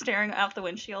hour just staring out the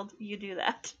windshield, you do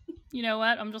that. You know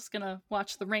what? I'm just gonna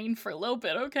watch the rain for a little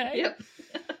bit, okay? Yep.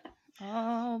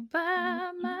 All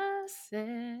by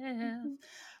myself.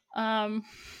 Ever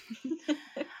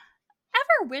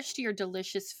wished your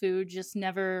delicious food just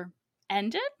never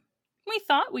ended? We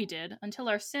thought we did, until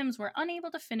our Sims were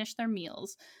unable to finish their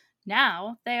meals.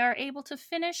 Now they are able to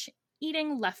finish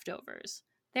eating leftovers.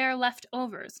 They are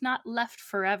leftovers, not left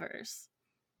forevers.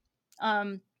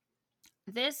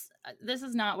 This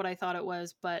is not what I thought it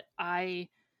was, but I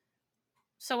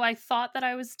thought that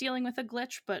I was dealing with a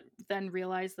glitch, but then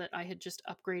realized that I had just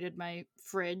upgraded my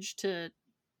fridge to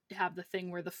have the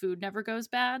thing where the food never goes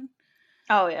bad.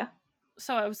 Oh, yeah.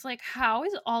 So I was like, how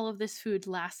is all of this food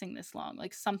lasting this long?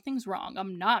 Like, something's wrong.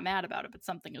 I'm not mad about it, but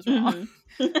something is wrong.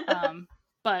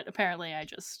 But apparently I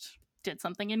just did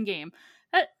something in game.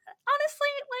 Honestly,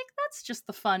 like, that's just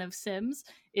the fun of Sims.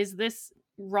 Is this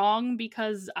wrong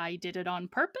because I did it on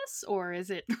purpose, or is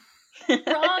it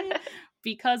wrong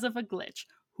because of a glitch?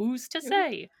 Who's to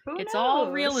say? It's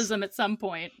all realism at some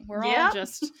point. We're all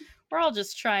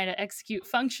just trying to execute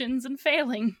functions and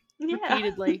failing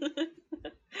repeatedly.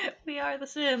 We are the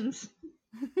Sims.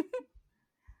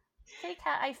 Hey,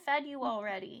 cat, I fed you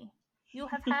already. You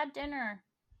have had dinner.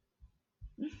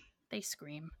 They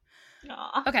scream.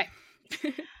 Aww. Okay.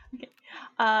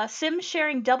 Sims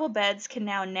sharing double beds can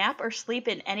now nap or sleep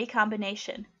in any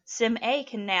combination. Sim A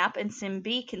can nap and Sim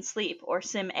B can sleep, or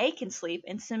Sim A can sleep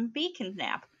and Sim B can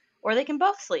nap, or they can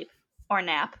both sleep or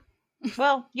nap.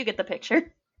 Well, you get the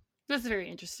picture. That's very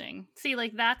interesting. See,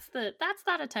 like that's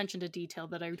that attention to detail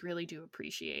that I really do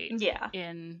appreciate Yeah.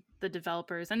 in the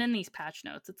developers and in these patch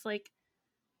notes. It's like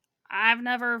I've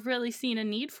never really seen a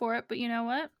need for it, but you know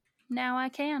what? Now I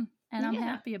can, and I'm Yeah.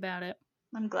 happy about it.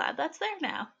 I'm glad that's there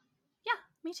now. Yeah,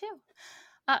 me too.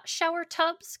 Shower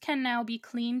tubs can now be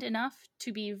cleaned enough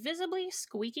to be visibly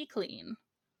squeaky clean.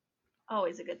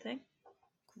 Always a good thing.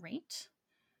 Great.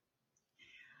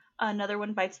 Another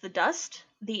one bites the dust.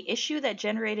 The issue that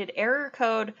generated error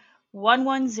code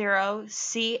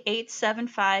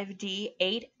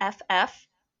 110C875D8FF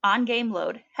on game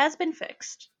load has been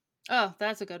fixed. Oh,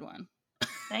 that's a good one.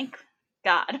 Thank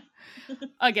God.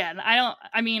 Again,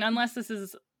 unless this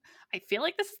is, I feel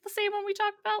like this is the same one we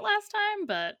talked about last time,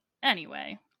 but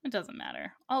anyway, it doesn't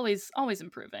matter. Always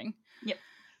improving. Yep.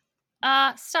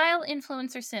 Style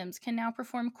influencer sims can now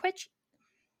perform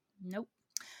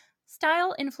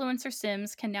Style influencer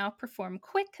sims can now perform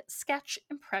quick sketch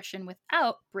impression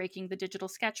without breaking the digital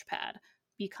sketch pad.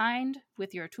 Be kind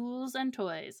with your tools and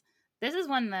toys. This is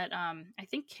one that I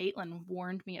think Caitlin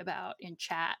warned me about in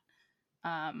chat.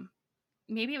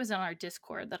 Maybe it was on our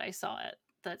Discord that I saw it,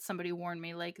 that somebody warned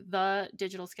me, like, the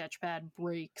digital sketch pad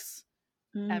breaks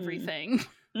everything.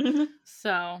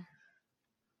 So,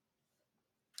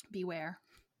 beware.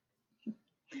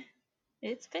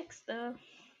 It's fixed, though.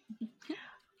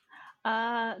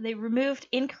 They removed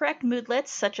incorrect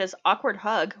moodlets such as awkward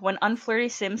hug when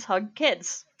unflirty sims hug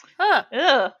kids.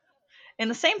 Ugh. In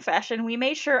the same fashion, we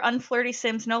made sure unflirty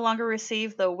sims no longer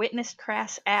receive the witnessed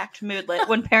crass act moodlet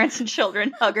when parents and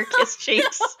children hug or kiss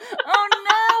cheeks. Oh no!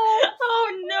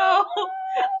 Oh no!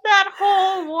 That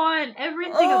whole one,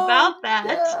 everything about that.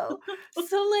 No.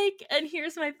 So, like, and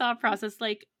here's my thought process.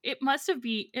 Like, it must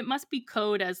be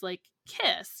code as like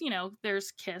kiss. You know,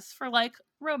 there's kiss for like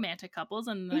romantic couples,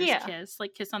 and there's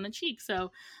kiss on the cheek.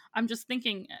 So I'm just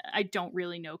thinking, I don't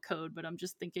really know code, but I'm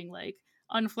just thinking like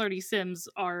unflirty sims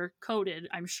are coded,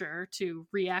 I'm sure, to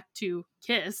react to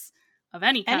kiss of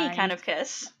any kind. Any kind of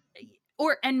kiss.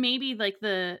 And maybe like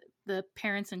the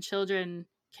parents and children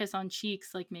kiss on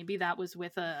cheeks, like maybe that was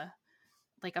with a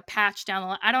patch down the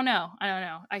line. I don't know.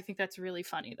 I think that's really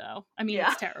funny though. I mean,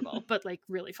 It's terrible, but like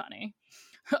really funny.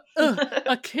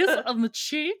 A kiss on the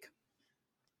cheek?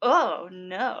 Oh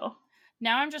no.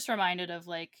 Now I'm just reminded of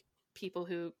like people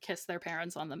who kiss their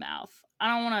parents on the mouth. I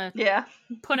don't want to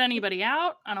put anybody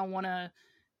out. I don't want to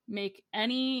make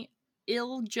any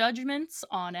ill judgments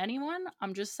on anyone.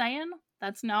 I'm just saying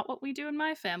that's not what we do in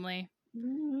my family.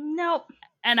 Nope.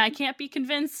 And I can't be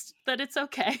convinced that it's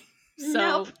okay.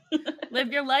 So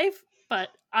live your life, but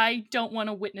I don't want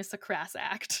to witness a crass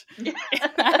act in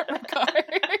that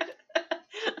regard.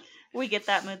 We get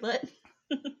that, moodlet.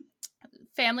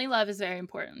 Family love is very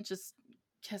important. Just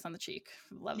kiss on the cheek,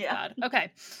 for the love of God.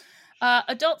 Okay.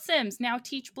 Adult sims now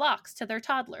teach blocks to their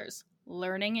toddlers.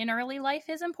 Learning in early life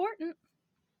is important.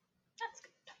 That's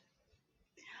good.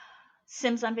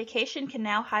 Sims on vacation can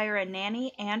now hire a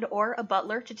nanny and or a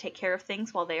butler to take care of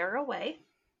things while they are away.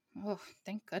 Oh,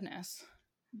 thank goodness.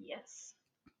 Yes.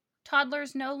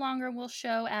 Toddlers no longer will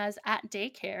show as at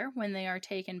daycare when they are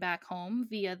taken back home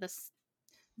via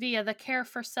the care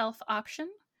for self option.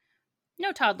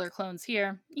 No toddler clones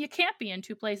here. You can't be in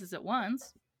two places at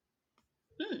once.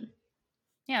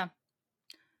 Yeah.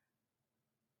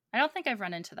 I don't think I've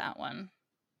run into that one.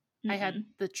 I had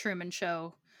the Truman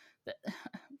Show.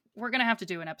 We're going to have to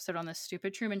do an episode on this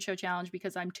stupid Truman Show challenge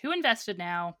because I'm too invested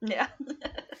now. Yeah.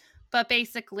 But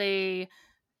basically,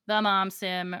 the mom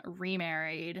sim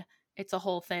remarried. It's a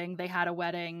whole thing. They had a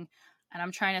wedding. And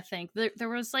I'm trying to think. There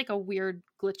was like a weird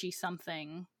glitchy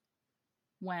something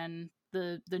when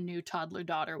the new toddler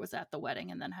daughter was at the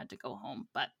wedding and then had to go home.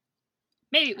 But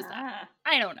maybe it was that.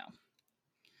 I don't know.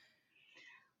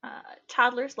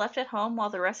 Toddlers left at home while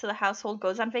the rest of the household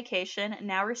goes on vacation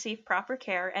now receive proper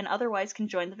care and otherwise can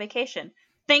join the vacation.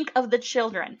 Think of the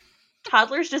children.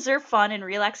 Toddlers deserve fun and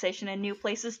relaxation in new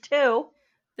places too.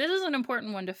 This is an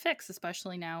important one to fix,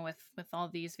 especially now with all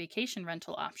these vacation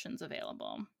rental options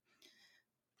available.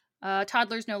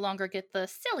 Toddlers no longer get the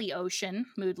silly ocean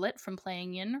moodlet from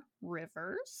playing in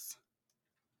rivers.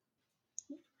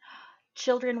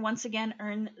 Children once again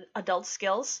earn adult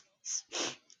skills.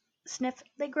 Sniff,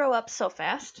 they grow up so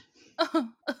fast.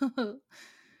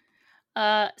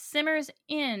 Simmers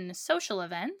in social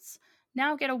events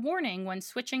now get a warning when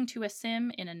switching to a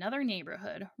sim in another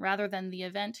neighborhood, rather than the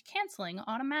event canceling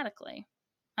automatically.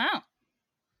 Oh,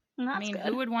 That's good.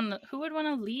 who would want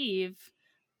to leave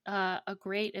a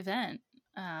great event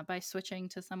by switching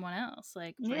to someone else?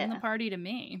 Like, bring the party to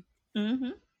me.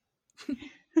 Mm-hmm.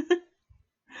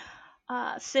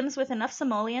 Sims with enough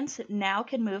simoleons now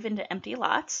can move into empty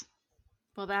lots.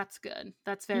 Well, that's good.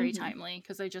 That's very timely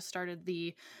because I just started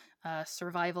the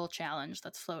survival challenge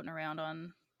that's floating around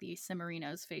on the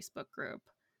Simmerinos Facebook group.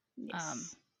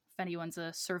 Yes. If anyone's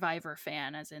a Survivor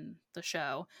fan, as in the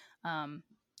show, I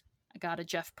got a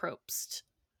Jeff Probst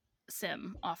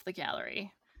sim off the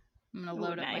gallery. I'm gonna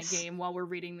load up my game while we're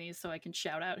reading these so I can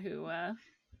shout out who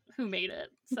made it.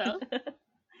 So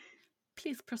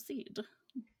please proceed.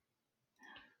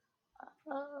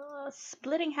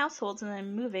 Splitting households and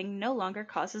then moving no longer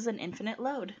causes an infinite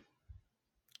load.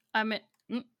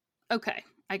 Okay,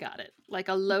 I got it. Like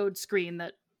a load screen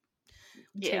that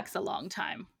takes a long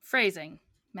time. Phrasing,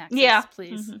 Maxis,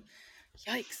 please.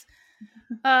 Yikes.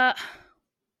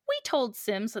 We told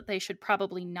Sims that they should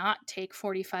probably not take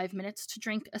 45 minutes to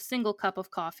drink a single cup of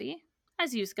coffee.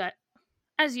 As you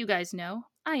guys know,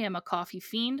 I am a coffee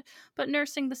fiend, but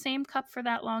nursing the same cup for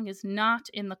that long is not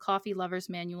in the coffee lover's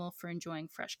manual for enjoying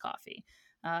fresh coffee.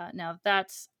 Now,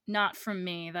 that's not from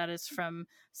me. That is from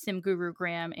Sim Guru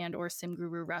Graham and or Sim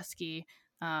Guru Rusky.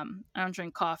 I don't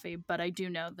drink coffee, but I do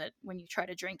know that when you try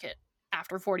to drink it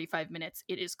after 45 minutes,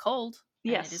 it is cold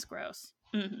and it is gross.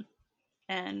 Mm-hmm.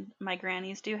 And my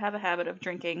grannies do have a habit of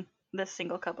drinking this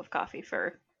single cup of coffee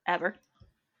forever.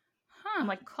 I'm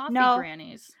like, coffee no,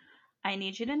 grannies. I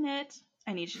need you to knit.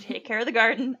 I need you to take care of the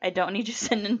garden. I don't need you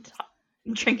sitting and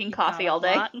drinking coffee all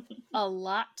day. A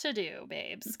lot to do,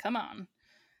 babes. Come on.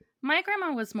 My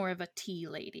grandma was more of a tea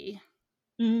lady.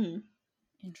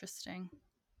 Interesting.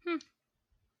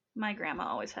 My grandma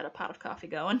always had a pot of coffee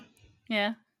going.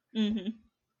 Yeah?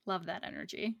 Love that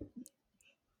energy.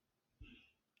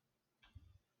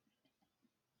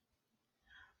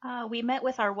 We met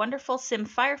with our wonderful Sim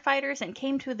firefighters and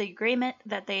came to the agreement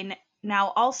that they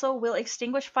now also will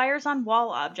extinguish fires on wall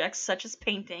objects such as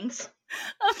paintings.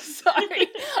 I'm sorry.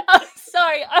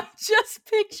 I'm just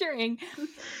picturing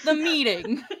the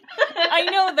meeting. I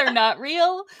know they're not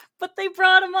real, but they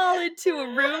brought them all into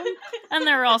a room and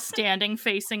they're all standing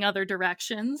facing other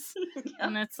directions.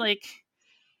 And it's like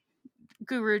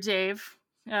Guru Dave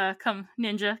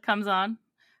Ninja comes on.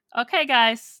 Okay,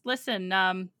 guys, listen,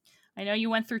 I know you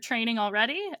went through training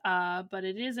already, but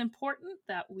it is important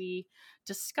that we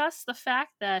discuss the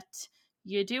fact that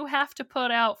you do have to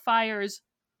put out fires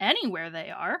anywhere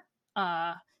they are.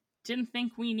 Didn't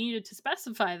think we needed to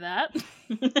specify that.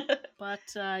 But,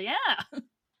 yeah.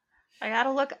 I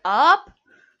gotta look up.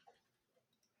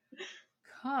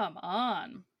 Come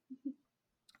on.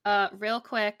 Real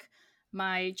quick,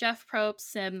 my Jeff Probst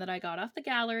sim that I got off the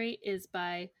gallery is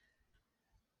by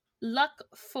Luck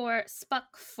for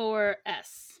Spuck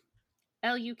 4S.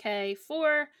 LUK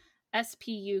 4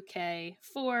 SPUK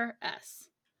 4S.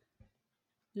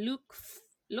 Luke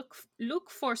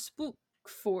for Spook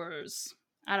 4s.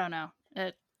 I don't know.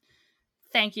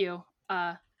 Thank you.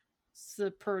 It's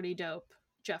a pretty dope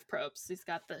Jeff Probst. He's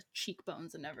got the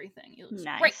cheekbones and everything. He looks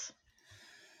great.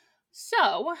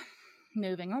 So,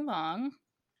 moving along.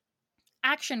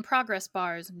 Action progress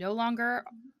bars no longer...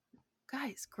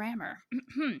 Guys, grammar.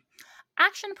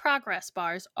 Action progress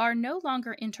bars are no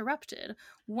longer interrupted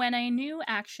when a new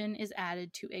action is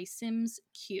added to a Sims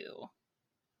queue.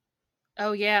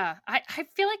 Oh, yeah. I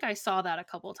feel like I saw that a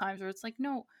couple of times where it's like,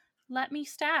 no, let me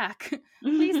stack.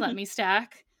 Please let me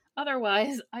stack.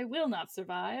 Otherwise, I will not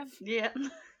survive. Yeah.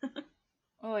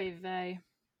 Oy vey.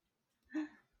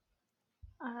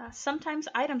 Sometimes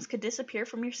items could disappear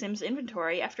from your Sims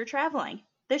inventory after traveling.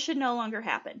 This should no longer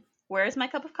happen. Where is my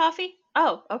cup of coffee?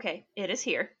 Oh, okay. It is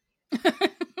here. It's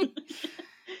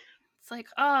like,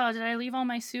 oh, did I leave all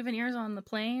my souvenirs on the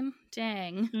plane?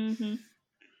 Dang.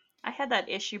 I had that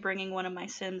issue bringing one of my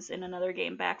Sims in another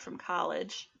game back from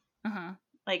college.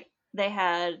 Like, they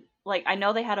had, I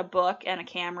know they had a book and a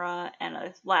camera and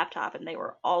a laptop, and they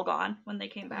were all gone when they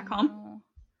came back home.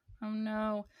 Oh,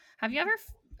 no. Have you ever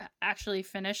actually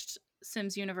finished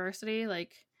Sims University?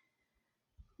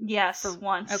 Yes,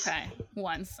 once. Okay,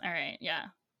 once. All right, yeah.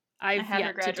 I had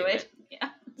to graduate. Yeah.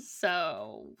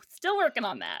 So, still working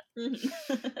on that.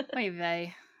 Oy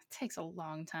vey. It takes a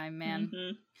long time, man.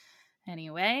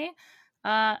 Anyway,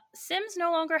 Sims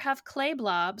no longer have clay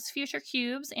blobs, future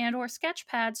cubes, and or sketch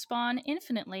pads spawn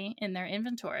infinitely in their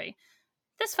inventory.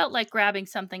 This felt like grabbing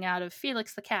something out of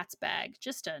Felix the Cat's bag.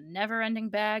 Just a never-ending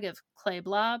bag of clay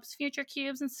blobs, future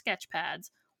cubes, and sketch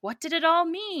pads. What did it all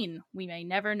mean? We may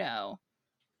never know.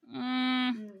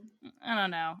 I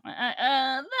don't know.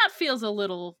 That feels a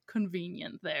little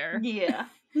convenient there. Yeah.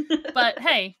 But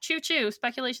hey, choo-choo,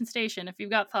 Speculation Station. If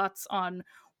you've got thoughts on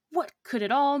what could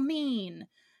it all mean,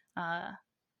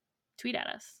 tweet at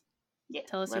us. Yeah,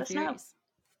 tell us your theories.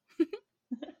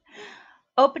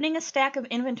 Opening a stack of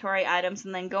inventory items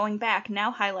and then going back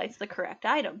now highlights the correct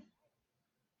item.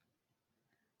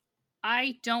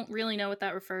 I don't really know what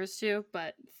that refers to,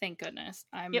 but thank goodness.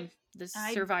 Yep. The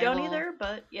I survival. don't either,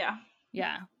 but yeah.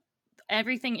 Yeah.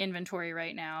 Everything inventory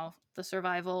right now, the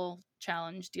survival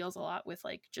challenge deals a lot with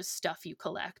like just stuff you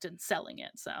collect and selling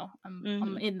it. So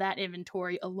I'm in that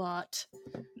inventory a lot.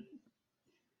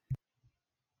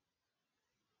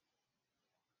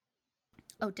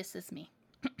 Oh, this is me.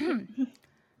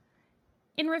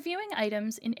 In reviewing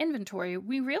items in inventory,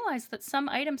 we realized that some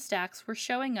item stacks were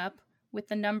showing up with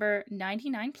the number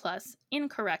 99 plus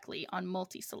incorrectly on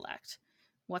multi-select.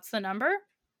 What's the number?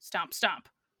 Stomp, stomp.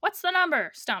 What's the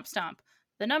number? Stomp, stomp.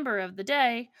 The number of the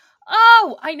day.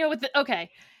 Oh, I know what the...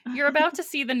 Okay. You're about to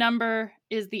see the number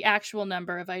is the actual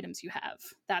number of items you have.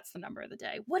 That's the number of the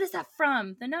day. What is that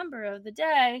from? The number of the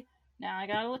day. Now I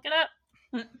gotta look it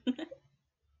up.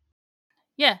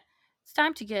 Yeah. It's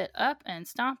time to get up and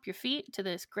stomp your feet to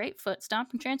this great foot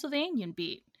stomping Transylvanian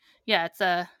beat. Yeah, it's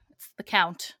the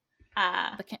Count.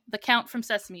 The Count from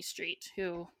Sesame Street,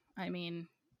 who, I mean,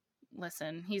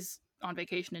 listen, he's on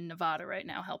vacation in Nevada right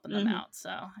now helping them out, so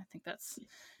I think that's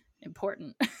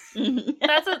important.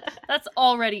 That's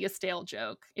already a stale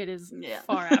joke. It is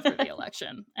far after the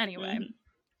election. Anyway.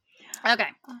 Okay.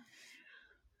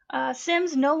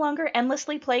 Sims no longer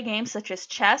endlessly play games such as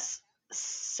chess,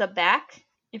 Sabacc,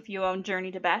 if you own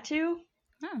Journey to Batu,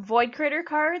 Void Critter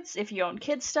cards, if you own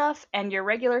kid stuff, and your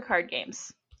regular card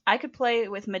games. I could play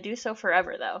with Meduso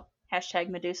forever, though. Hashtag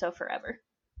Meduso forever.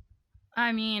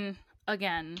 I mean,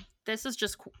 again, this is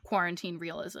just quarantine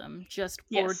realism. Just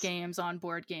board games on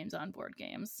board games on board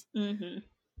games.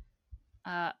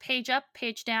 Page up,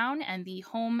 page down, and the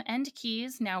home end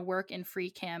keys now work in free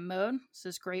cam mode. This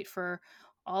is great for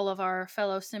all of our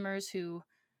fellow simmers who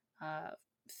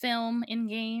film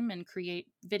in-game and create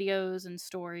videos and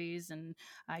stories, and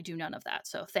I do none of that,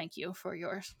 so thank you for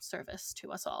your service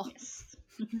to us all. Yes.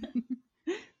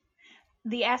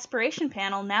 The aspiration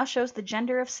panel now shows the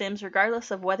gender of Sims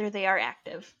regardless of whether they are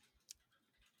active.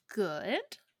 Good.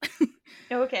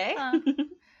 Okay.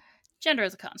 Gender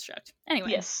is a construct.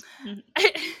 Anyway. Yes.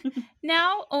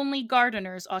 Now only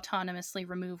gardeners autonomously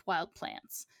remove wild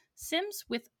plants. Sims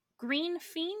with green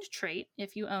fiend trait,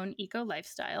 if you own eco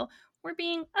lifestyle, we're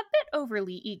being a bit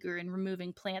overly eager in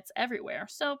removing plants everywhere,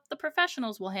 so the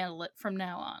professionals will handle it from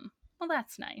now on. Well,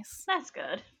 that's nice. That's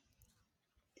good.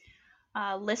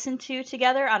 Listen to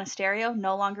together on a stereo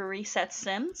no longer resets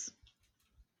Sims.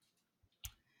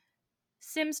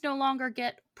 Sims no longer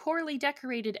get poorly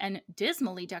decorated and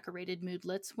dismally decorated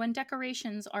moodlets when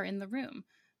decorations are in the room.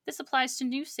 This applies to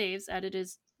new saves as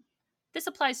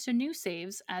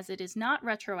it is not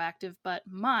retroactive, but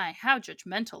my, how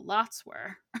judgmental lots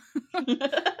were.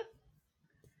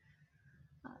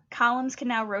 Columns can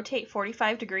now rotate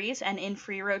 45 degrees, and in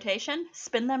free rotation,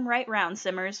 spin them right round,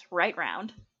 Simmers, right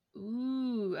round.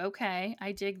 Ooh, okay.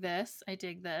 I dig this.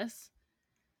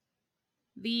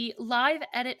 The live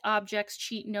edit objects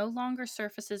cheat no longer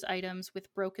surfaces items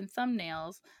with broken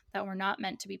thumbnails that were not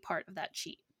meant to be part of that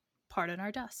cheat. Pardon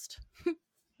our dust.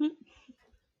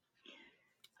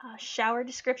 Shower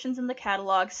descriptions in the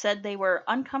catalog said they were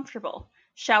uncomfortable.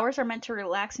 Showers are meant to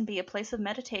relax and be a place of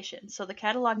meditation, so the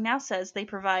catalog now says they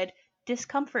provide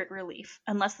discomfort relief,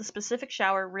 unless the specific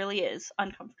shower really is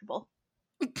uncomfortable.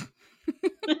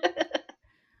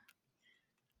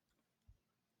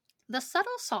 The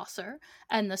subtle saucer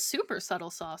and the super subtle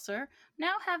saucer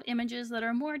now have images that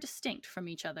are more distinct from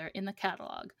each other in the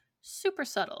catalog. Super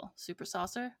subtle, super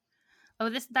saucer. Oh,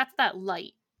 that's that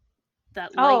light.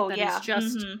 That light is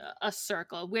just a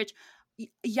circle, which,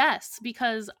 yes,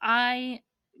 because I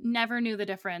never knew the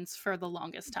difference for the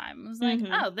longest time. I was like,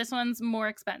 oh, this one's more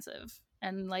expensive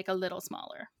and like a little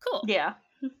smaller. Cool. Yeah.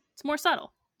 It's more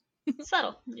subtle.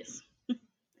 Subtle, yes.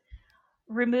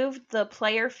 Removed the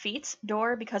player feet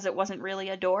door because it wasn't really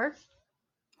a door.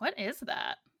 What is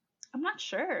that? I'm not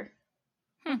sure.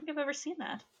 I don't think I've ever seen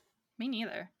that. Me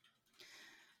neither.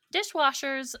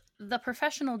 Dishwashers, the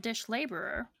professional dish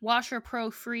laborer, Washer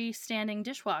Pro free standing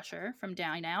dishwasher from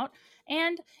Dine Out,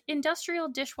 and industrial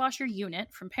dishwasher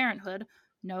unit from Parenthood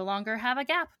no longer have a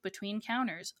gap between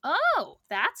counters. Oh,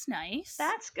 that's nice.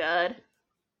 That's good.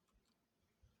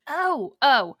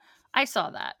 Oh, I saw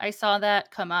that. I saw that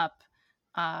come up.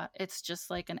 It's just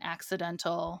like an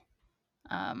accidental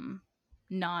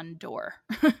non-door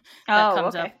that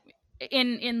comes up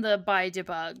in the by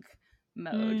debug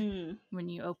mode when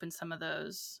you open some of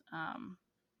those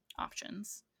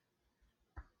options.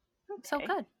 Okay. So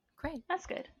good. Great. That's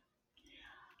good.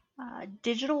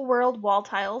 Digital World wall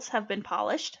tiles have been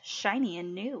polished, shiny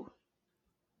and new.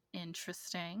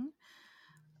 Interesting.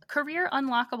 Career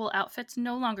unlockable outfits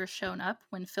no longer shown up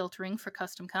when filtering for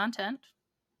custom content.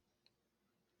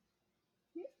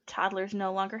 Toddlers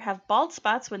no longer have bald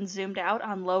spots when zoomed out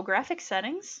on low graphic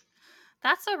settings.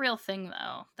 That's a real thing,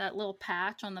 though. That little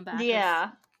patch on the back of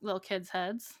Yeah. little kids'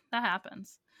 heads. That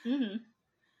happens. Mm-hmm.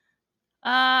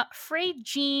 Frayed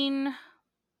jean.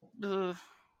 Ugh.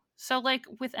 So, like,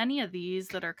 with any of these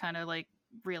that are kind of, like,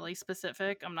 really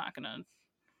specific, I'm not gonna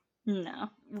No.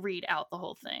 read out the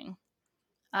whole thing.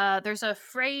 There's a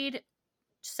frayed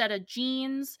set of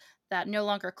jeans that no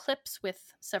longer clips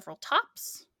with several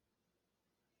tops.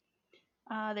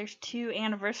 There's 2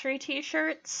 anniversary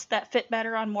t-shirts that fit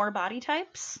better on more body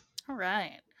types. All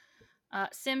right.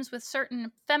 Sims with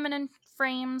certain feminine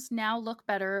frames now look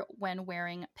better when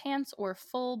wearing pants or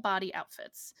full body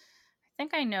outfits. I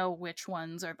think I know which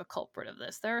ones are the culprit of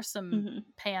this. There are some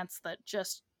pants that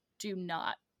just do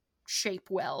not shape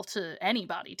well to any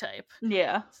body type.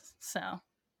 Yeah. So.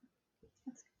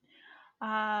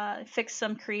 Fix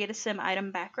some Create a Sim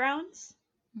item backgrounds.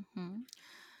 Mm-hmm.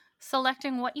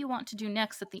 Selecting what you want to do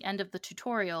next at the end of the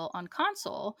tutorial on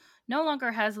console no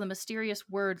longer has the mysterious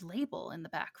word label in the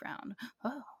background.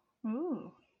 Oh.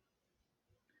 Ooh.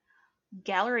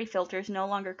 Gallery filters no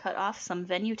longer cut off some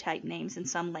venue type names in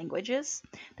some languages.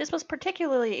 This was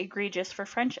particularly egregious for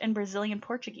French and Brazilian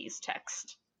Portuguese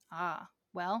text. Ah,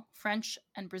 well, French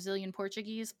and Brazilian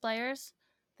Portuguese players,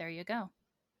 there you go.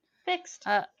 Fixed.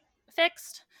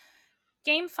 Fixed.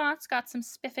 Game fonts got some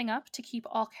spiffing up to keep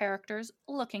all characters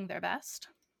looking their best.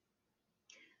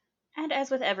 And as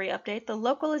with every update, the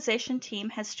localization team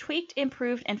has tweaked,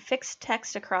 improved, and fixed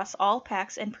text across all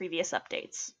packs and previous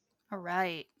updates. All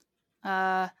right.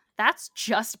 That's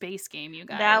just base game, you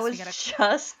guys. That was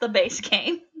just the base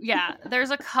game. Yeah,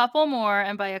 there's a couple more,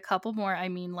 and by a couple more, I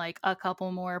mean like a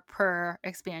couple more per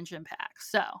expansion pack.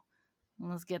 So,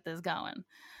 let's get this going.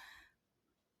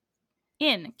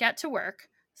 In Get to Work,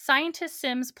 scientist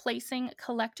Sims placing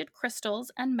collected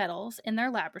crystals and metals in their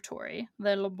laboratory,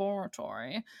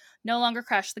 no longer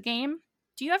crash the game.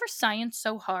 Do you ever science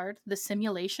so hard the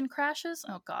simulation crashes?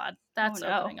 Oh god, that's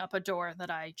opening up a door that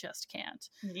I just can't.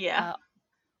 Yeah.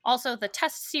 Also, the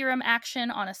test serum action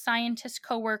on a scientist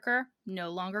coworker no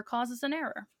longer causes an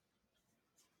error.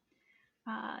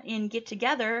 In Get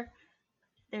Together,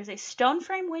 there's a stone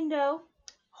frame window,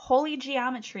 Holy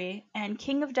Geometry, and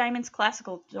King of Diamonds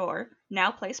classical door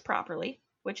now placed properly,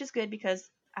 which is good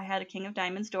because I had a King of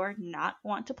Diamonds door not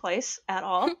want to place at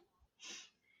all.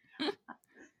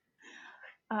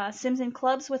 Sims in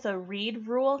clubs with a read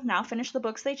rule now finish the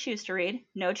books they choose to read.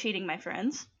 No cheating, my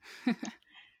friends.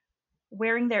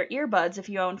 Wearing their earbuds if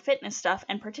you own fitness stuff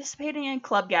and participating in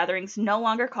club gatherings no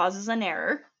longer causes an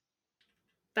error.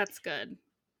 That's good.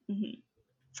 Mm-hmm.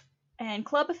 And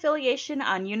club affiliation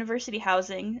on university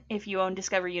housing, if you own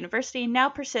Discover University, now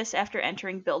persists after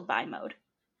entering build buy mode.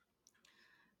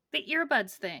 The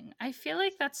earbuds thing. I feel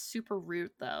like that's super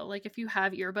rude, though. Like, if you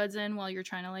have earbuds in while you're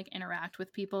trying to, like, interact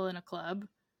with people in a club.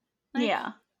 Like,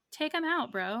 yeah. Take them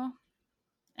out, bro.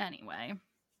 Anyway.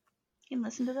 You can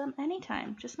listen to them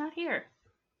anytime, just not here.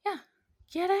 Yeah.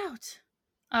 Get out.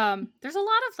 There's a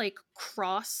lot of, like,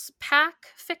 cross-pack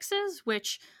fixes,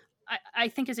 which I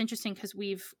think is interesting because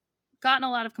we've gotten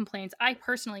a lot of complaints. I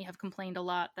personally have complained a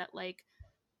lot that, like,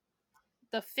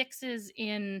 the fixes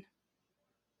in...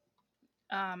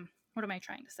 what am I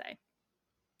trying to say?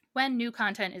 When new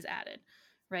content is added,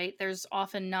 right? There's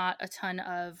often not a ton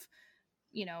of,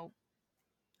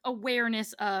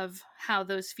 awareness of how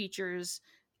those features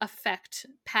affect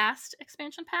past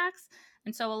expansion packs.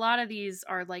 And so a lot of these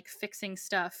are like fixing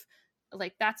stuff.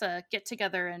 Like that's a get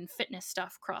together and fitness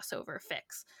stuff crossover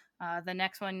fix. The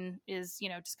next one is,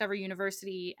 Discover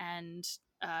University and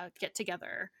get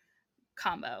together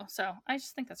combo. So I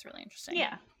just think that's really interesting.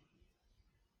 Yeah.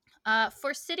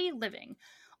 For city living,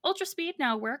 Ultra Speed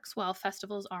now works while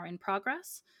festivals are in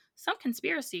progress. Some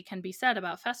conspiracy can be said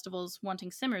about festivals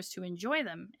wanting simmers to enjoy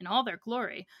them in all their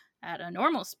glory at a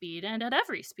normal speed and at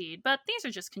every speed, but these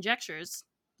are just conjectures.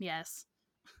 Yes.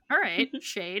 All right,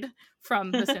 shade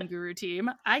from the Sim Guru team.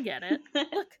 I get it.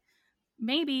 Look,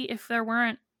 maybe if there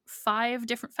weren't 5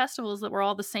 different festivals that were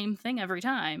all the same thing every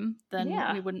time, then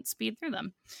we wouldn't speed through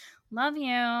them. Love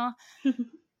you.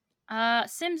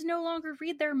 Sims no longer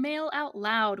read their mail out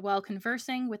loud while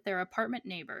conversing with their apartment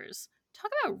neighbors.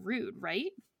 Talk about rude,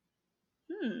 right?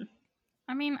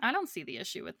 I mean, I don't see the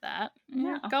issue with that.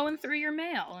 No. You're going through your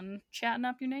mail and chatting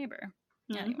up your neighbor.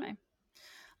 Mm-hmm. Anyway.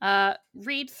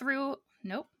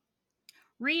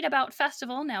 Read about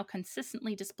festival now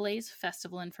consistently displays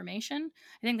festival information.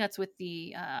 I think that's with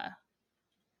the,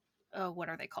 what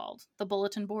are they called? The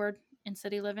bulletin board in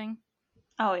City Living?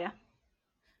 Oh, yeah.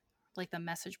 Like the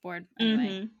message board.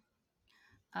 Anyway.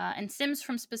 And Sims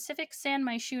from specific San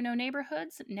Myshuno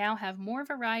neighborhoods now have more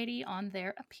variety on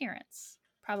their appearance,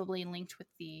 probably linked with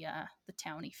the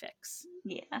townie fix.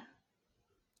 Yeah.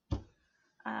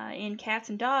 In Cats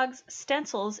and Dogs,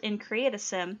 stencils in Create a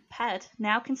Sim Pet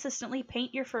now consistently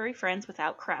paint your furry friends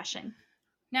without crashing.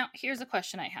 Now, here's a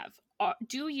question I have.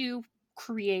 Do you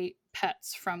create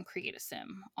pets from Create a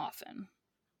Sim often?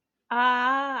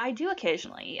 I do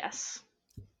occasionally, yes.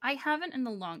 I haven't in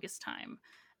the longest time.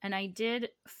 And I did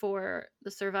for the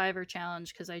Survivor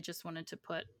Challenge because I just wanted to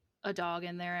put a dog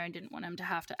in there. I didn't want him to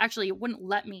have to. Actually, it wouldn't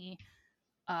let me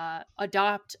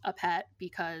adopt a pet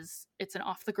because it's an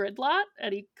off the grid lot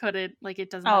and he couldn't, like,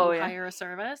 it doesn't let you hire a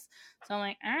service. So I'm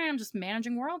like, all right, I'm just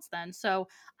managing worlds then. So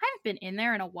I haven't been in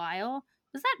there in a while.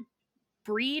 Was that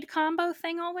breed combo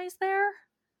thing always there?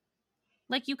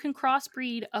 Like, you can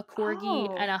crossbreed a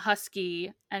corgi and a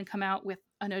husky and come out with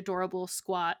an adorable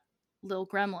squat little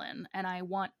gremlin, and I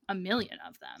want 1 million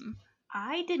of them.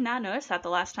 I did not notice that the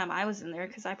last time I was in there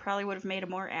because I probably would have made a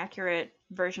more accurate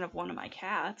version of one of my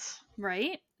cats.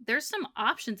 Right? There's some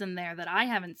options in there that I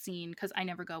haven't seen because I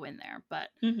never go in there. But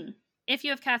if you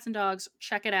have cats and dogs,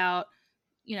 check it out.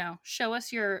 You know, show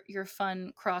us your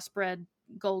fun crossbred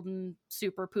golden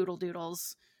super poodle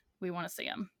doodles. We want to see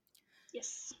them.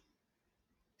 Yes.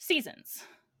 Seasons.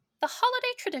 The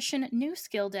holiday tradition New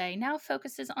Skill Day now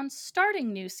focuses on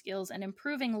starting new skills and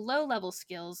improving low-level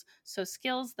skills, so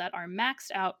skills that are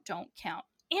maxed out don't count.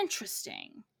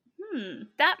 Interesting.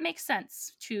 That makes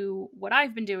sense to what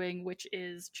I've been doing, which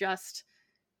is just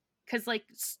because, like,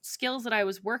 skills that I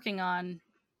was working on,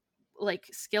 like,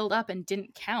 skilled up and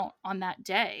didn't count on that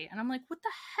day. And I'm like, what the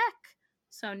heck?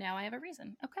 So now I have a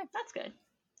reason. Okay. That's good.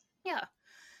 Yeah.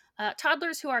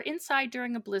 Toddlers who are inside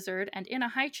during a blizzard and in a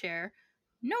high chair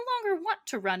no longer want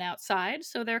to run outside,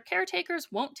 so their caretakers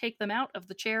won't take them out of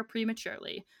the chair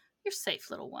prematurely. You're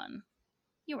safe, little one.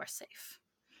 You are safe.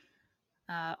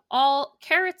 All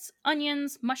carrots,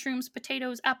 onions, mushrooms,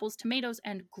 potatoes, apples, tomatoes,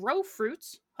 and grow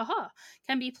fruits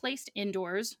can be placed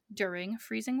indoors during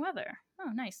freezing weather.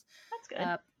 Oh, nice. That's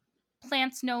good.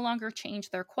 Plants no longer change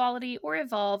their quality or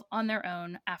evolve on their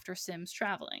own after Sims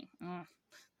traveling. Oh,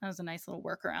 that was a nice little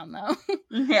workaround, though.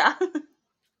 Yeah.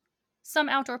 Some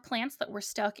outdoor plants that were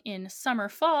stuck in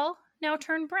summer-fall now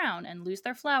turn brown and lose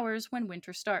their flowers when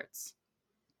winter starts.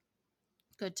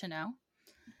 Good to know.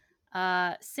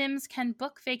 Sims can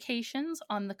book vacations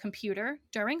on the computer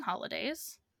during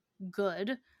holidays.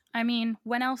 Good. I mean,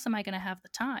 when else am I going to have the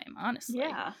time, honestly?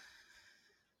 Yeah.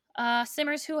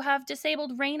 Simmers who have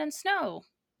disabled rain and snow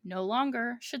no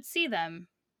longer should see them.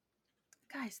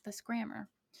 Guys, this grammar.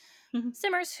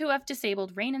 Simmers who have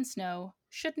disabled rain and snow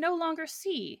should no longer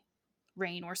see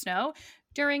rain or snow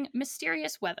during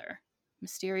mysterious weather.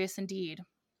 Mysterious indeed.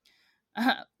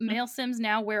 Male Sims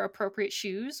now wear appropriate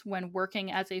shoes when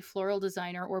working as a floral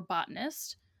designer or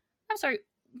botanist. I'm sorry,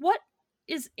 what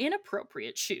is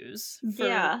inappropriate shoes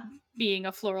for being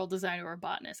a floral designer or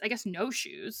botanist? I guess no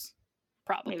shoes,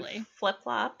 probably. Maybe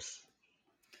flip-flops.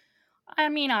 I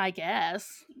mean, I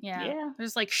guess. Yeah.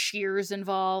 There's like shears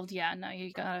involved. Yeah, no,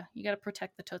 you gotta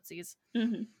protect the tootsies.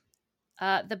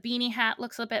 The beanie hat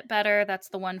looks a bit better. That's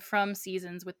the one from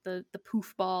Seasons with the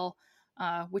poof ball,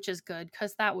 which is good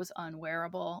because that was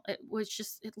unwearable. It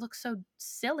looks so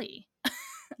silly.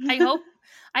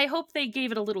 I hope they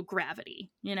gave it a little gravity,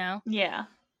 you know? Yeah.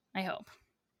 I hope.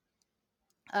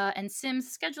 And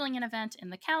Sims scheduling an event in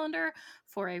the calendar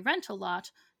for a rental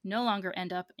lot no longer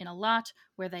end up in a lot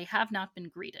where they have not been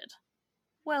greeted.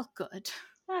 Well, good.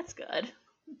 That's good.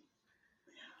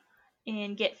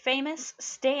 In Get Famous,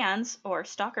 stans, or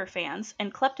stalker fans,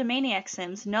 and kleptomaniac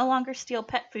Sims no longer steal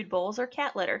pet food bowls or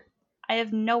cat litter. I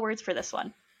have no words for this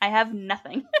one. I have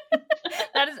nothing.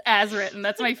 That is as written.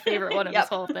 That's my favorite one of this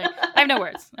whole thing. I have no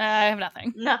words. I have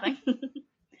nothing. Nothing.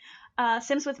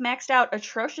 Sims with maxed out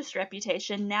atrocious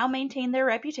reputation now maintain their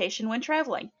reputation when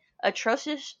traveling.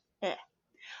 Atrocious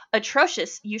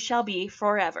you shall be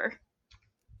forever.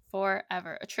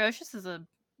 Forever. Atrocious is a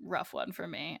rough one for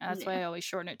me. That's why I always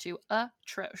shorten it to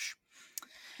atrosh.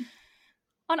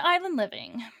 On Island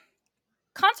Living,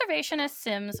 conservationist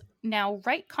Sims now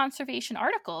write conservation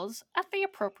articles at the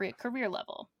appropriate career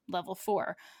level, level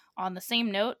 4. On the same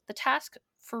note, the task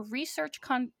for research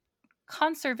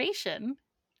conservation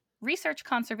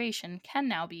can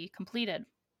now be completed.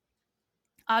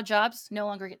 Odd jobs no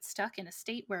longer get stuck in a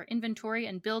state where inventory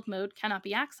and build mode cannot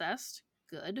be accessed.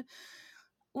 Good.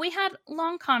 We had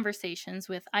long conversations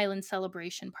with Island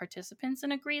Celebration participants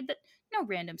and agreed that no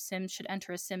random Sims should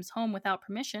enter a Sim's home without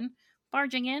permission,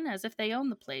 barging in as if they own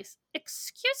the place.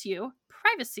 Excuse you,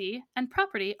 privacy and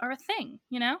property are a thing,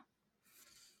 you know?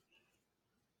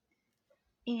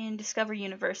 In Discover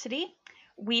University,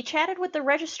 we chatted with the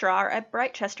registrar at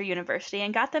Brightchester University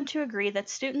and got them to agree that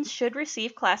students should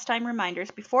receive class time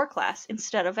reminders before class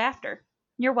instead of after.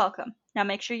 You're welcome. Now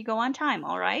make sure you go on time,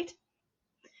 all right?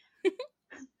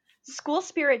 School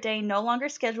Spirit Day no longer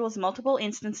schedules multiple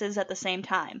instances at the same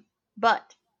time.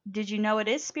 But did you know it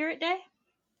is Spirit Day?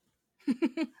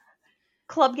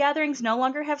 Club gatherings no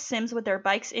longer have Sims with their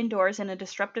bikes indoors in a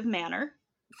disruptive manner.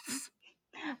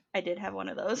 I did have one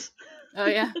of those. Oh,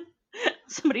 yeah.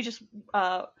 Somebody just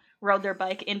rode their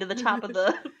bike into the top of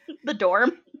the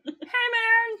dorm. Hey,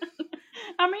 man!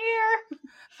 I'm here!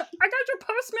 I got your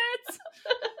Postmates!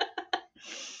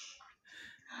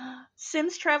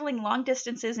 Sims traveling long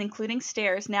distances, including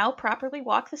stairs, now properly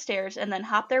walk the stairs and then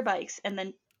hop their bikes, and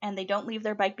they don't leave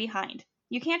their bike behind.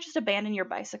 You can't just abandon your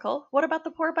bicycle. What about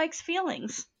the poor bike's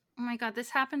feelings? Oh my god, this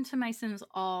happened to my Sims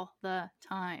all the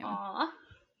time. Aww.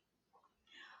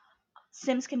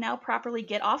 Sims can now properly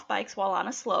get off bikes while on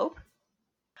a slope.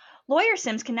 Lawyer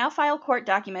Sims can now file court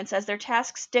documents as their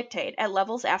tasks dictate at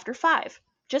levels after 5.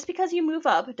 Just because you move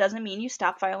up doesn't mean you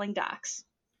stop filing docs.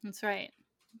 That's right.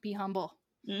 Be humble.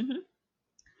 Mm-hmm.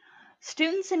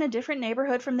 Students in a different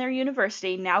neighborhood from their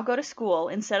university now go to school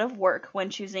instead of work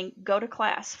when choosing Go to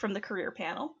Class from the career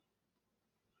panel.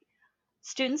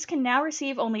 Students can now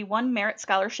receive only 1 merit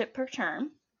scholarship per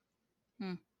term.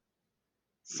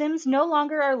 Sims no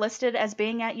longer are listed as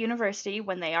being at university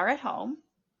when they are at home.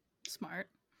 Smart.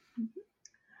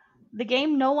 The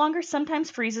game no longer sometimes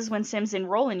freezes when Sims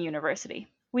enroll in university.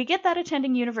 We get that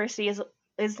attending university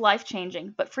is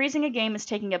life-changing, but freezing a game is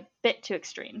taking a bit to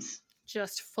extremes.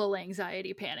 Just full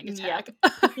anxiety panic attack.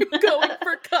 Yep. I'm going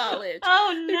for college.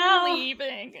 Oh no! I'm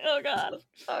leaving. Oh god.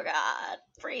 Oh god.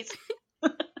 Freeze.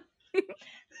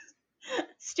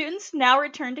 Students now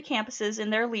return to campuses in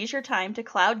their leisure time to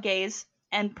cloud gaze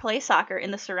and play soccer in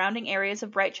the surrounding areas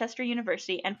of Brightchester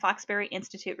University and Foxbury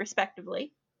Institute,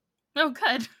 respectively. Oh,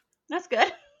 good. That's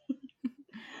good.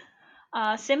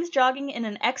 Sims jogging in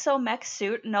an exo-mech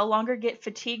suit no longer get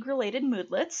fatigue-related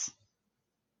moodlets.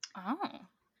 Oh.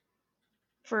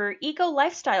 For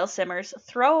eco-lifestyle simmers,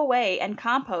 throwaway and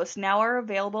compost now are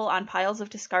available on piles of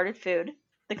discarded food.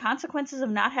 The consequences of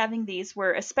not having these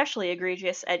were especially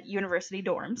egregious at university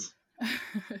dorms.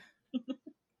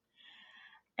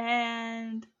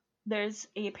 And there's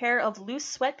a pair of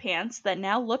loose sweatpants that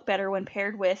now look better when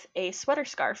paired with a sweater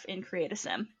scarf in Create a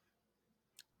Sim.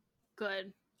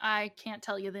 Good. I can't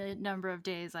tell you the number of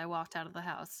days I walked out of the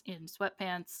house in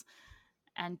sweatpants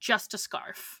and just a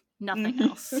scarf. Nothing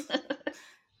else.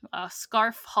 A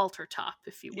scarf halter top,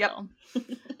 if you will. Yep.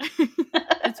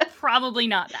 It's probably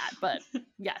not that, but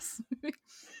yes.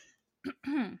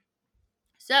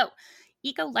 So,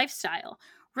 eco lifestyle.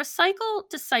 Recycle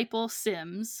Disciple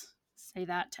Sims. Say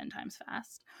that 10 times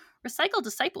fast. Recycle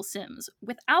Disciple Sims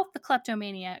without the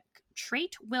kleptomaniac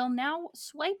trait will now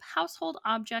swipe household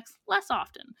objects less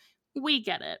often. We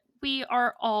get it. We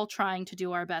are all trying to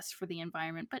do our best for the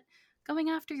environment, but going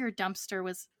after your dumpster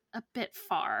was a bit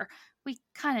far. We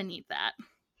kind of need that.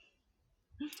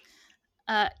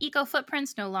 Eco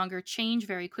footprints no longer change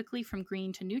very quickly from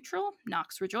green to neutral.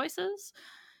 Nox rejoices.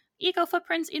 Eco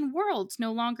footprints in worlds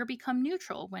no longer become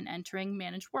neutral when entering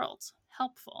managed worlds.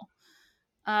 Helpful.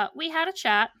 We had a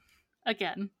chat.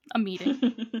 Again, a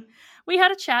meeting. We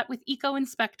had a chat with eco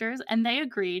inspectors, and they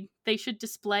agreed they should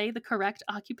display the correct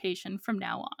occupation from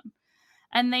now on.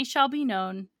 And they shall be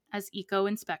known as eco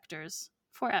inspectors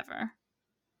forever.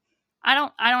 I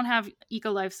don't have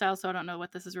eco lifestyle, so I don't know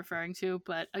what this is referring to,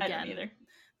 but again,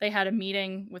 they had a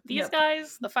meeting with these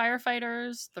guys, the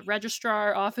firefighters, the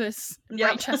registrar office,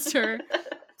 Brightchester.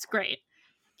 It's great.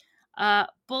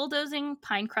 Bulldozing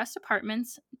Pinecrest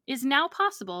Apartments is now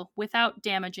possible without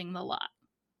damaging the lot.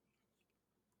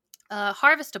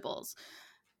 Harvestables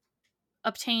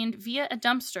obtained via a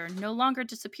dumpster no longer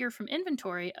disappear from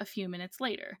inventory a few minutes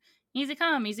later. Easy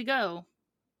come, easy go.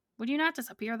 Would you not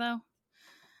disappear, though?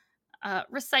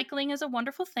 Recycling is a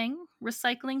wonderful thing.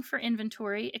 Recycling for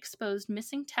inventory exposed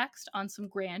missing text on some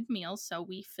grand meals, so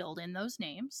we filled in those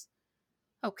names.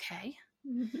 Okay.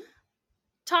 Mm-hmm.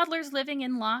 Toddlers living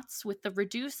in lots with the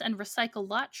reduce and recycle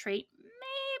lot trait,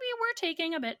 maybe we're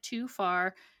taking a bit too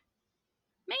far.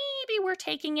 Maybe we're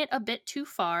taking it a bit too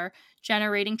far,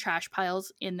 generating trash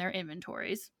piles in their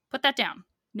inventories. Put that down.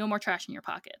 No more trash in your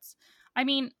pockets. I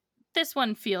mean, this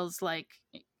one feels like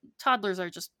toddlers are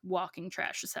just walking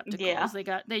trash receptacles.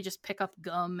 Yeah. They just pick up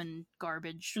gum and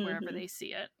garbage wherever they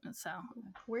see it. So,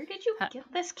 where did you get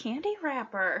this candy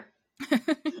wrapper?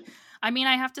 I mean,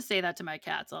 I have to say that to my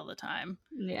cats all the time.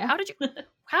 Yeah.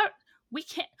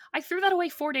 I threw that away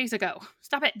 4 days ago.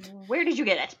 Stop it. Where did you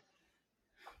get it?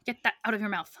 Get that out of your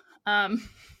mouth.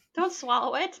 Don't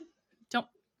swallow it. Don't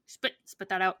spit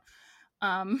that out.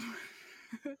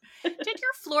 Did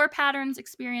your floor patterns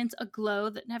experience a glow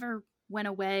that never went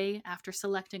away after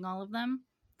selecting all of them?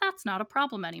 That's not a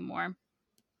problem anymore.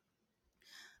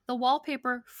 The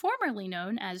wallpaper, formerly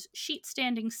known as Sheet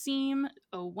Standing Seam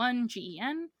 01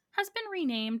 GEN, has been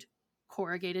renamed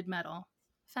Corrugated Metal.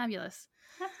 Fabulous.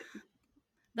 That's good.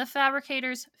 The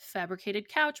fabricator's fabricated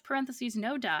couch, parentheses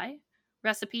no dye,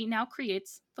 recipe now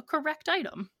creates the correct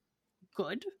item.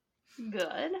 Good.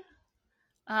 Good.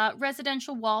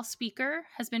 Residential wall speaker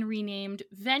has been renamed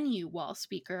Venue Wall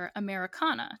Speaker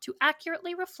Americana to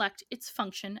accurately reflect its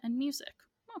function and music.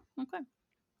 Oh, okay.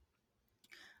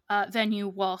 Venue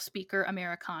Wall Speaker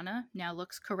Americana now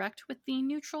looks correct with the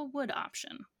neutral wood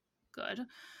option. Good.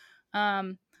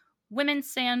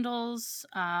 Women's sandals,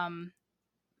 a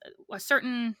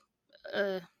certain...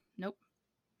 nope.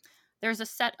 There's a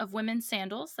set of women's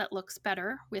sandals that looks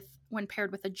better when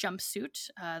paired with a jumpsuit,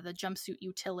 the jumpsuit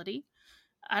utility.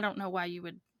 I don't know why you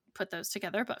would put those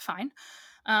together, but fine.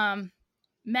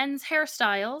 Men's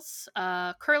hairstyles,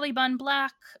 curly bun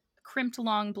black, crimped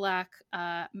long black,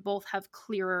 both have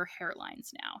clearer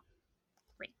hairlines now.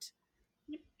 Great.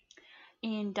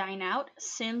 In Dine Out,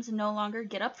 Sims no longer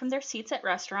get up from their seats at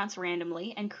restaurants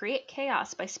randomly and create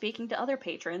chaos by speaking to other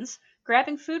patrons,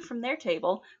 grabbing food from their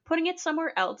table, putting it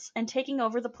somewhere else, and taking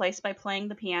over the place by playing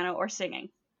the piano or singing.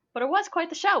 But it was quite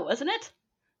the show, wasn't it?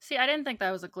 See, I didn't think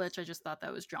that was a glitch. I just thought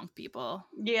that was drunk people.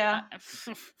 Yeah.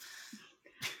 I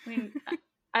mean,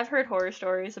 I've heard horror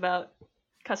stories about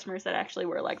customers that actually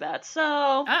were like that,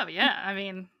 so... Oh, yeah. I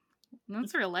mean,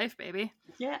 that's real life, baby.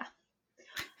 Yeah.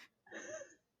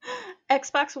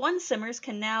 Xbox One simmers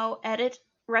can now edit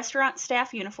restaurant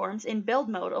staff uniforms in build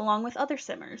mode along with other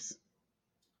simmers.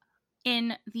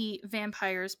 In the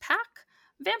Vampires pack,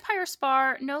 Vampire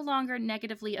Spar no longer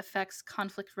negatively affects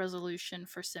conflict resolution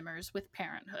for simmers with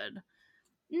Parenthood.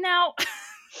 Now,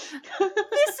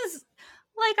 this is,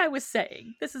 like I was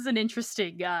saying, this is an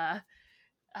interesting,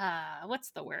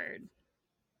 what's the word?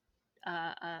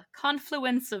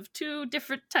 Confluence of two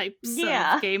different types of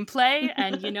gameplay,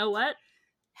 and you know what?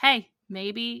 Hey,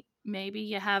 maybe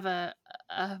you have a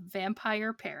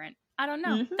vampire parent. I don't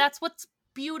know. Mm-hmm. That's what's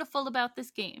beautiful about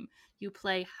this game. You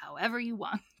play however you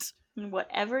want.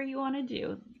 Whatever you want to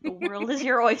do. The world is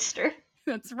your oyster.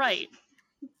 That's right.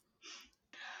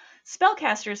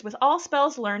 Spellcasters with all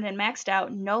spells learned and maxed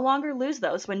out no longer lose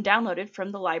those when downloaded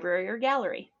from the library or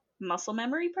gallery. Muscle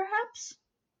memory, perhaps?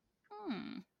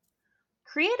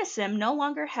 Create a Sim no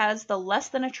longer has the less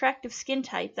than attractive skin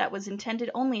type that was intended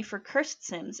only for cursed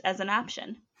Sims as an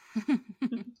option.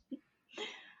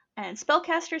 And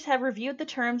spellcasters have reviewed the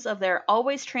terms of their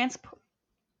always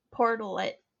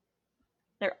transportlet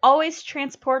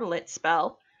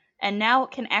spell, and now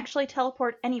can actually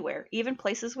teleport anywhere, even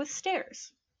places with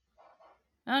stairs.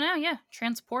 Oh no, yeah,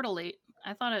 transportalate.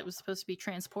 I thought it was supposed to be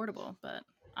transportable, but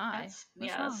I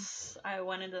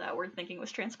went into that word thinking it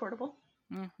was transportable.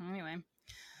 Anyway.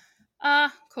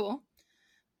 Cool.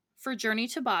 For Journey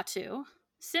to Batuu,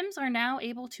 Sims are now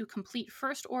able to complete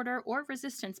First Order or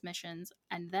Resistance missions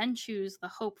and then choose the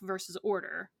Hope versus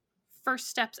Order, First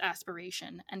Steps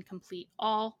aspiration, and complete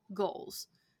all goals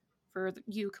for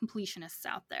you completionists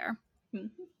out there.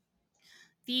 Mm-hmm.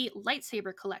 The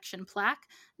Lightsaber Collection plaque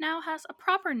now has a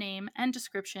proper name and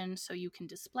description so you can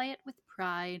display it with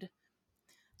pride.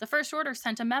 The First Order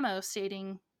sent a memo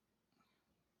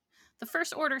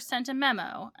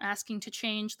asking to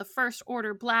change the First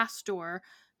Order blast door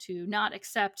to not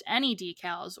accept any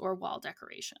decals or wall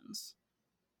decorations.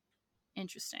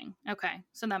 Interesting. Okay,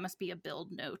 so that must be a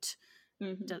build note.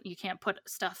 Mm-hmm. You can't put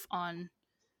stuff on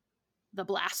the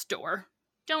blast door.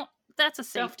 That's a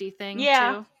safety thing,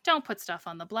 too. Don't put stuff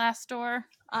on the blast door.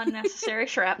 Unnecessary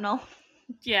shrapnel.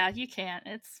 Yeah, you can't.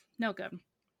 It's no good.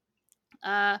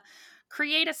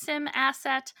 Create a Sim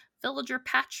asset. Villager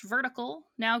Patch Vertical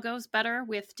now goes better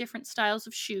with different styles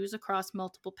of shoes across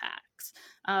multiple packs.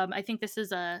 I think this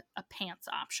is a pants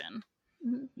option.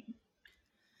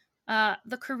 Mm-hmm.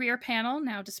 The career panel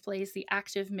now displays the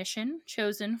active mission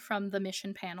chosen from the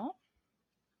mission panel.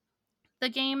 The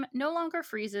game no longer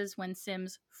freezes when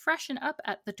Sims freshen up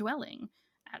at the dwelling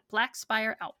at Black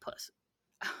Spire Outpost.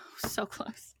 Oh, so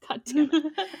close. God damn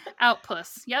it.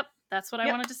 Outpost. Yep, that's what I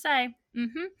wanted to say.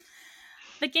 Mm-hmm.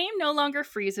 The game no longer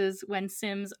freezes when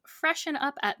Sims freshen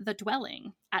up at the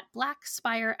dwelling at Black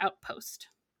Spire Outpost.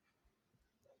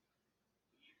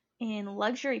 In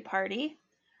Luxury Party,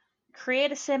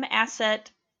 create a Sim asset.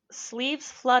 Sleeves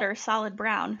flutter solid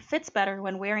brown. Fits better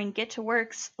when wearing Get to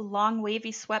Work's long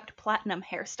wavy swept platinum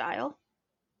hairstyle.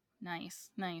 Nice.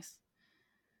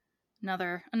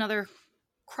 Another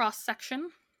cross-section.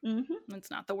 Mm-hmm. It's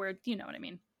not the word, you know what I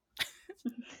mean.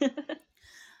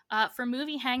 For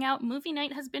Movie Hangout, movie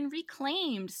night has been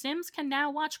reclaimed. Sims can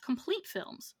now watch complete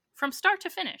films from start to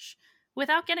finish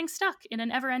without getting stuck in a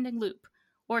never-ending loop.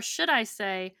 Or should I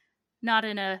say, not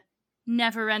in a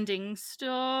never-ending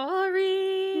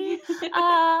story.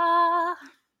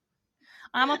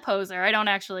 I'm a poser.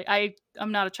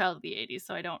 I'm not a child of the 80s,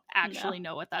 so I don't actually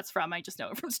know what that's from. I just know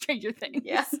it from Stranger Things.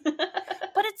 Yeah.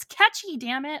 But it's catchy,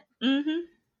 damn it. Mm-hmm.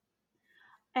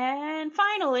 And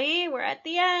finally, we're at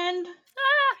the end.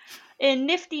 In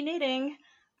nifty knitting,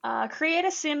 create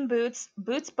a sim boots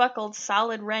buckled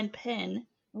solid red pin.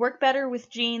 Work better with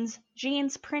jeans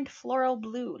print floral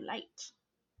blue light.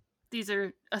 These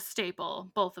are a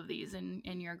staple, both of these in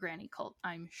your granny cult,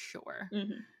 I'm sure.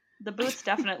 Mm-hmm. The boots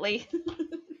definitely.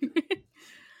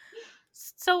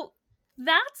 So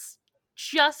that's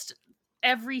just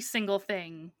every single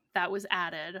thing that was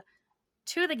added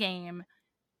to the game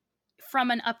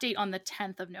from an update on the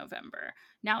 10th of November.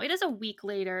 Now, it is a week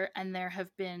later, and there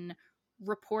have been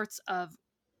reports of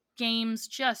games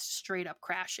just straight up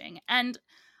crashing. And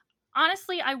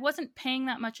honestly, I wasn't paying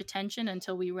that much attention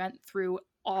until we went through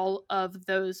all of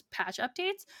those patch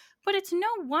updates, but it's no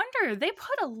wonder they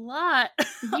put a lot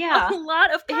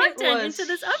of content into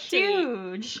this update.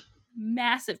 Huge.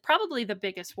 Massive. Probably the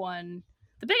biggest one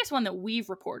that we've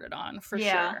reported on for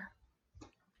sure.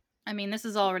 I mean, this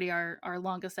is already our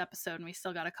longest episode, and we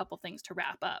still got a couple things to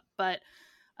wrap up. But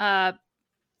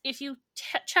if you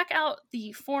check out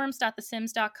the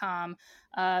forums.thesims.com,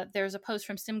 there's a post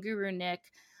from Sim Guru Nick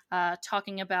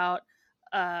talking about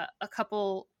a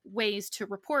couple ways to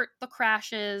report the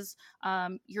crashes.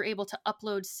 You're able to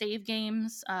upload save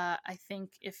games. I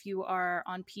think if you are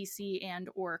on PC and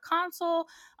or console,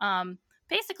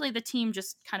 basically the team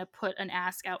just kind of put an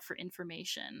ask out for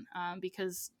information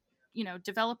because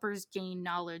developers gain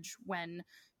knowledge when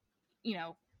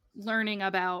learning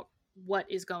about what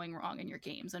is going wrong in your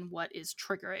games and what is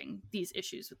triggering these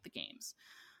issues with the games.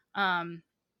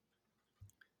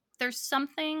 There's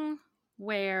something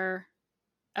where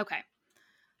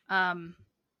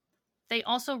they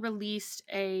also released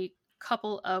a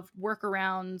couple of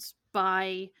workarounds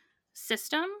by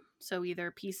system, so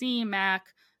either PC, Mac,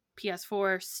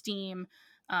 PS4, Steam,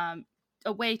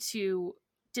 a way to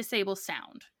disable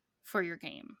sound for your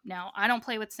game. Now, I don't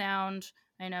play with sound.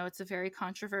 I know it's a very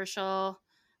controversial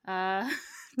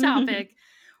topic,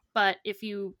 but if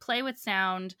you play with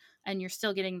sound and you're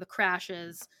still getting the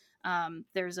crashes,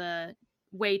 there's a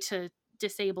way to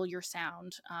disable your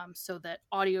sound so that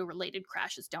audio related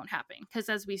crashes don't happen, because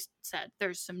as we said,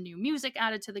 there's some new music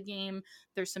added to the game,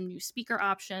 there's some new speaker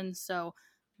options, so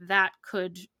that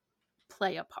could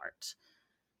play a part.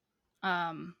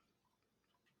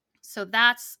 So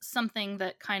that's something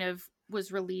that kind of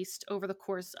was released over the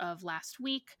course of last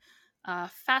week.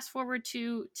 Fast forward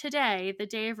to today, the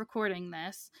day of recording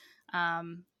this,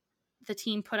 the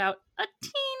team put out a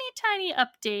teeny tiny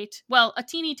update, well, a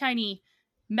teeny tiny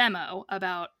memo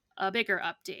about a bigger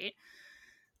update.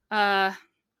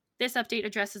 This update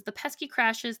addresses the pesky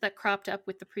crashes that cropped up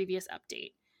with the previous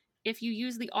update. If you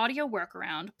use the audio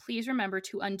workaround, please remember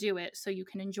to undo it so you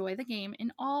can enjoy the game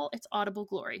in all its audible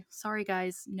glory. Sorry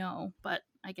guys, no, but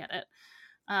I get it.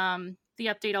 The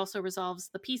update also resolves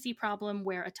the PC problem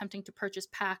where attempting to purchase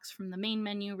packs from the main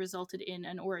menu resulted in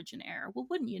an origin error. Well,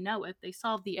 wouldn't you know it, they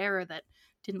solved the error that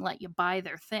didn't let you buy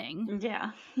their thing.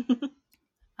 Yeah.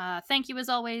 Thank you as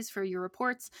always for your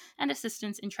reports and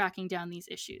assistance in tracking down these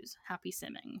issues. Happy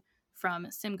simming. From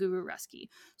SimGuru Rusky.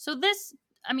 So this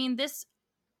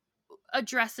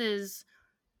addresses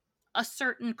a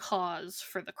certain cause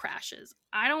for the crashes.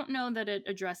 I don't know that it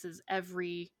addresses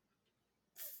every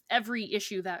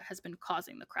issue that has been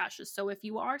causing the crashes. So if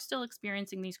you are still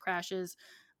experiencing these crashes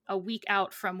a week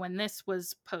out from when this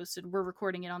was posted, we're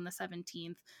recording it on the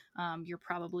 17th. You're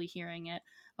probably hearing it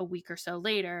a week or so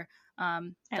later.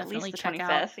 At least the check 25th,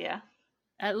 out, yeah.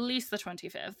 At least the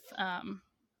 25th.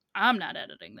 I'm not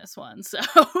editing this one, so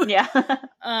yeah.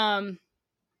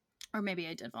 Or maybe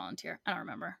I did volunteer. I don't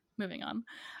remember. Moving on.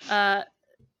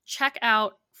 Check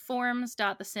out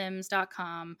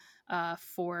forums.thesims.com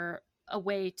for a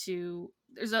way to.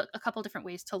 There's a couple different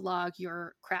ways to log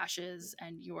your crashes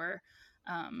and your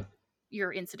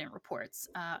incident reports,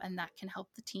 and that can help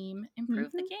the team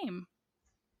improve the game.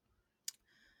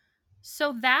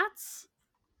 So that's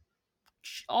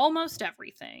almost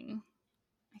everything.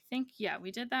 I think, yeah,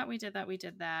 we did that.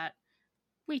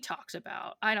 We talked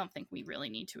about. I don't think we really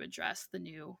need to address the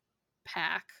new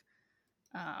pack.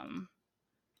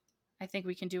 I think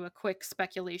we can do a quick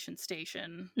speculation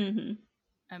station and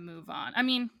move on. I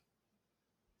mean,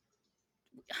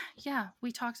 yeah,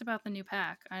 we talked about the new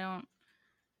pack.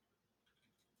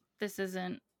 This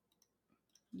isn't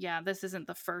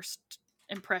the first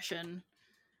impression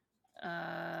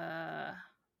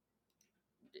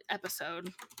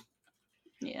episode.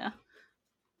 Yeah.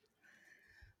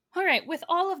 All right, with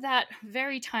all of that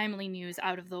very timely news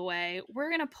out of the way, we're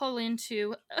going to pull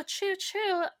into a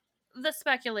choo-choo, the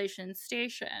speculation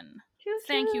station. Choo-choo.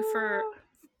 Thank you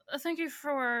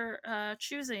for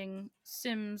choosing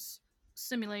Sims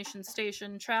Simulation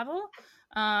Station Travel.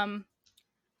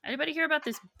 Anybody hear about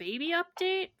this baby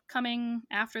update coming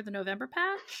after the November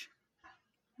patch?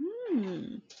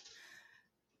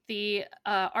 The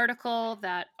article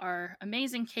that our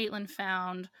amazing Caitlin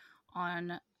found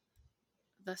on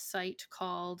the site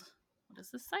called, what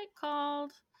is the site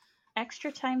called?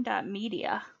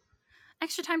 Extratime.media.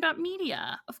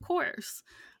 Extratime.media, of course.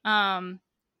 The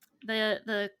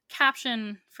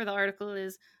caption for the article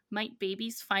is, might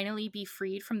babies finally be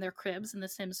freed from their cribs in The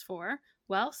Sims 4?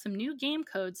 Well, some new game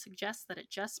code suggests that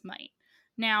it just might.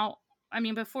 Now, I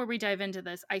mean, before we dive into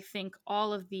this, I think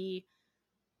all of the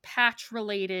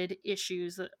patch-related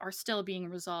issues that are still being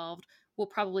resolved will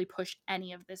probably push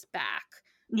any of this back.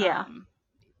 Yeah.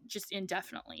 Just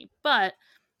indefinitely. But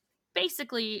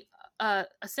basically, a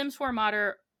Sims 4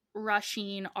 modder,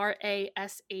 Rasheen, Rasheen,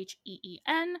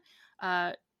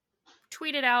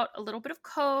 tweeted out a little bit of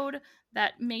code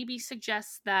that maybe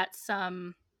suggests that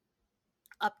some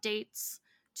updates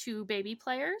to baby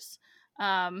players.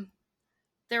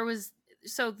 There was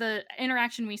the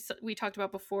interaction we talked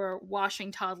about before,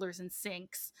 washing toddlers in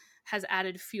sinks, has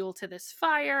added fuel to this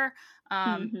fire.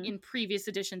 In previous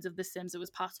editions of The Sims, it was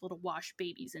possible to wash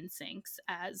babies in sinks.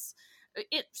 As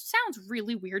it sounds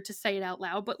really weird to say it out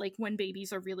loud, but like when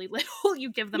babies are really little, you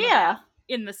give them a bath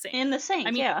in the sink. In the sink,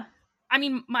 I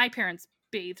mean, my parents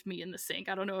bathed me in the sink.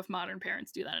 I don't know if modern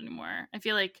parents do that anymore. I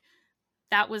feel like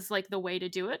that was like the way to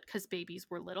do it because babies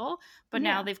were little. But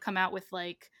now they've come out with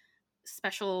like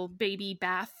special baby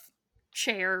bath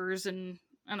chairs, and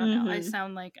I don't know. I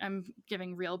sound like I'm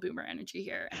giving real boomer energy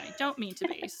here, and I don't mean to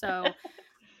be. So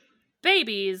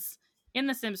babies in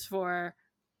The Sims 4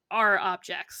 are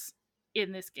objects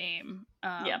in this game.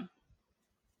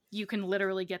 You can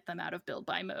literally get them out of build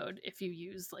by mode if you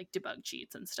use like debug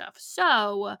cheats and stuff.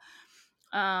 So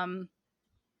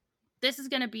this is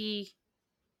going to be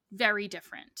very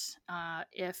different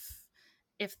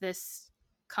if this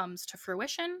comes to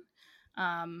fruition.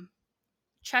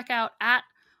 Check out at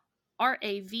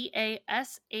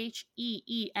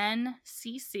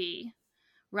RAVASHEENCC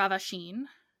Ravasheen.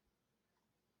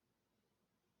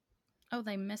 Oh,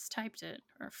 they mistyped it,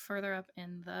 or further up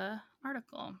in the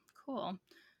article. Cool.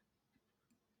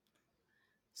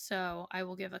 So I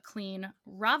will give a clean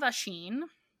Ravasheen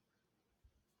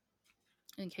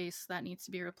in case that needs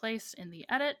to be replaced in the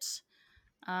edit.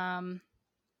 So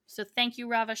thank you,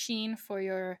 Ravasheen, for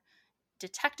your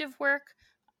detective work.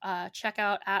 Check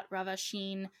out at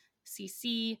Ravasheen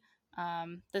CC.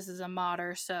 This is a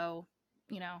modder, so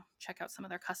check out some of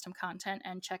their custom content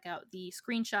and check out the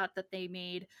screenshot that they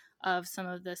made of some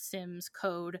of the Sims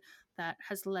code that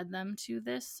has led them to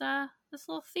this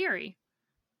little theory.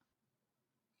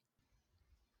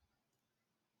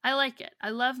 I like it.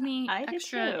 I love me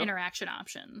extra interaction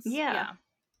options. Yeah.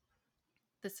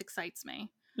 This excites me.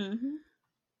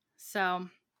 So,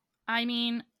 I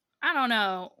mean, I don't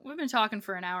know. We've been talking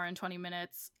for an hour and 20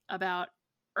 minutes about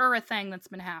everything that's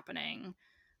been happening.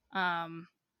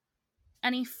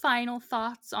 Any final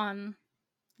thoughts on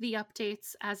the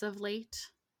updates as of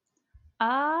late?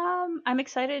 I'm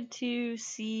excited to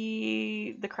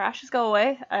see the crashes go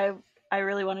away. I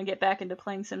really want to get back into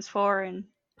playing Sims 4 and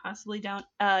possibly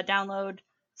download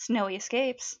Snowy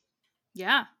Escapes.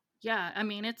 Yeah. I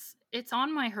mean, it's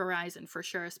on my horizon for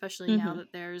sure, especially now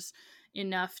that there's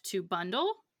enough to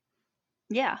bundle.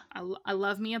 Yeah. I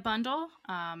love me a bundle.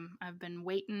 I've been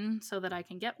waiting so that I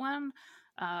can get one.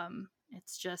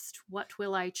 It's just, what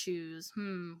will I choose?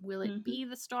 Will it be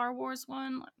the Star Wars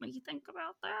one? Let me think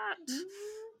about that.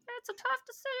 It's a tough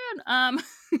decision.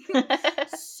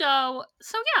 So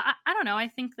yeah, I don't know. I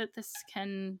think that this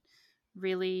can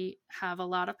really have a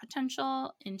lot of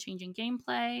potential in changing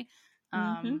gameplay.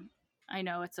 I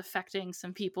know it's affecting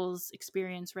some people's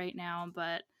experience right now,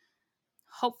 but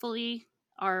hopefully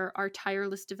our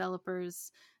tireless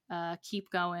developers keep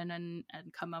going and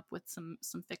come up with some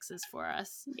fixes for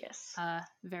us. Yes.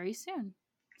 Very soon.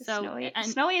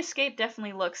 Snowy Escape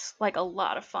definitely looks like a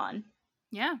lot of fun.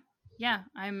 Yeah.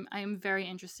 I'm very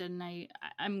interested, and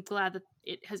I'm glad that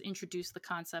it has introduced the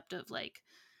concept of like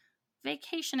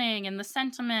vacationing and the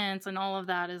sentiments and all of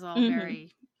that is all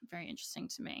very, very interesting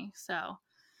to me. So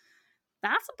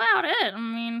that's about it. I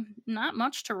mean, not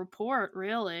much to report,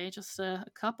 really. Just a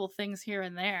couple things here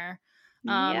and there.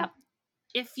 Yep.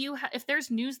 If there's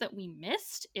news that we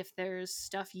missed, if there's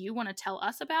stuff you want to tell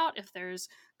us about, if there's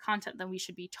content that we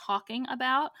should be talking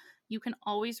about, you can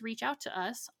always reach out to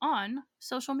us on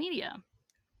social media.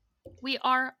 We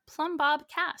are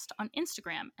PlumBobCast on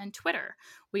Instagram and Twitter.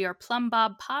 We are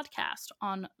PlumBob Podcast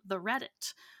on the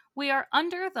Reddit. We are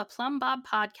under the PlumBob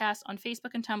Podcast on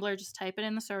Facebook and Tumblr. Just type it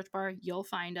in the search bar. You'll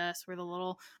find us. We're the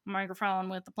little microphone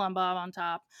with the PlumBob on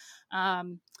top.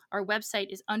 Our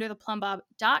website is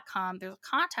undertheplumbob.com. There's a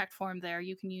contact form there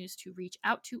you can use to reach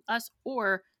out to us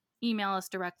or email us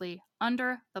directly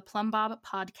under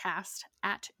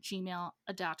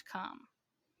theplumbobpodcast@gmail.com.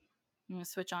 I'm going to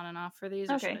switch on and off for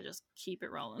these, or should I just keep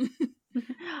it rolling?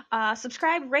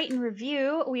 Subscribe, rate, and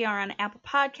review. We are on Apple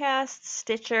Podcasts,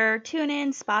 Stitcher,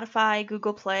 TuneIn, Spotify,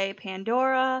 Google Play,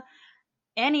 Pandora.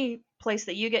 Any place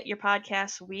that you get your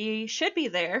podcasts, we should be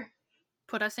there.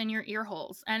 Put us in your ear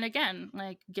holes. And again,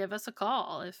 like, give us a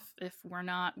call if we're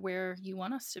not where you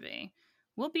want us to be.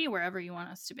 We'll be wherever you want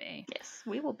us to be. Yes,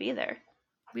 we will be there.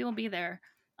 We will be there.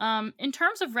 In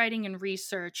terms of writing and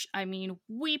research, I mean,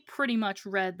 we pretty much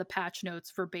read the patch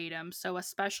notes verbatim. So a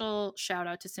special shout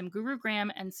out to SimGuru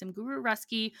Graham and SimGuru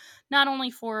Rusky, not only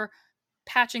for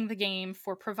patching the game,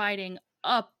 for providing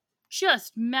a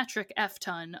just metric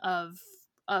F-ton of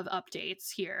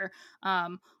updates here.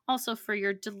 Also for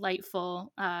your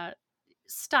delightful,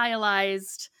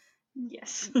 stylized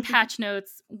patch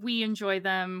notes. We enjoy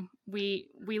them. We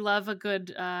love a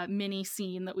good mini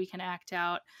scene that we can act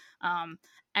out.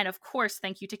 And of course,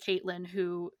 thank you to Caitlin,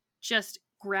 who just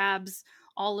grabs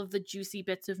all of the juicy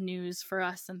bits of news for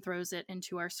us and throws it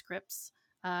into our scripts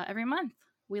every month.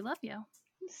 We love you.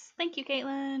 Thank you,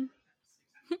 Caitlin.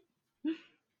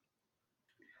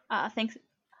 Thanks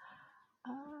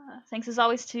as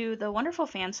always to the wonderful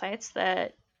fan sites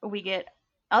that we get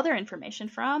other information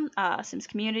from. Sims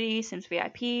Community, Sims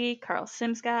VIP, Carl's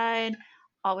Sims Guide.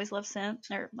 Always love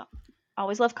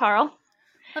always love Carl.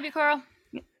 Love you, Carl.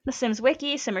 The Sims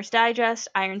Wiki, Simmers Digest,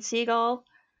 Iron Seagull.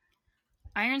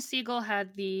 Iron Seagull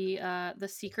had the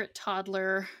secret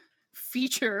toddler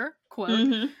feature quote.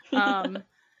 Mm-hmm.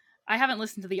 I haven't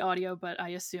listened to the audio, but I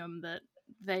assume that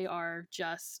they are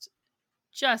just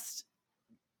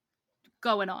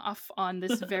going off on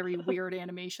this very weird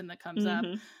animation that comes up.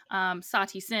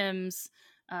 Sati Sims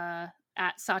at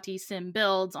Sati Sim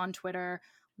Builds on Twitter.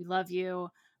 We love you.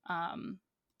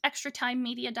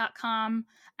 extratimemedia.com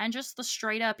and just the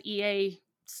straight up EA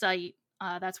site.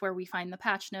 That's where we find the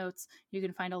patch notes. You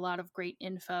can find a lot of great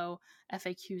info,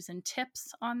 FAQs, and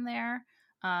tips on there.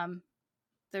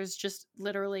 There's just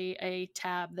literally a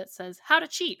tab that says how to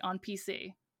cheat on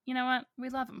PC. You know what? We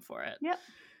love them for it. Yep.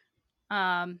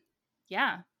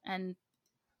 Yeah. And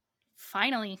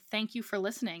finally, thank you for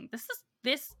listening.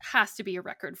 This has to be a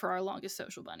record for our longest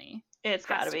social bunny. It's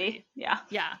gotta be. Yeah.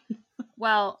 Yeah.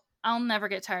 Well, I'll never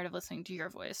get tired of listening to your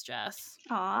voice, Jess.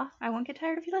 Aw, I won't get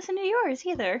tired of you listening to yours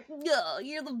either. Oh,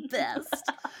 you're the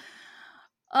best.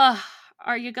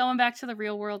 Are you going back to the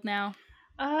real world now?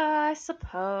 I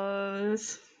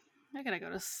suppose. I gotta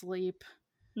go to sleep.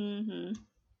 Mm-hmm.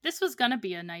 This was gonna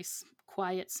be a nice,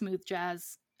 quiet, smooth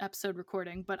jazz episode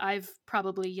recording, but I've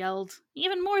probably yelled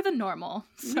even more than normal.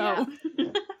 So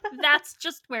that's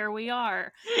just where we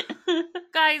are.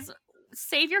 Guys,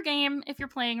 save your game if you're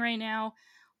playing right now.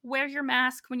 Wear your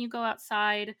mask when you go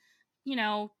outside. You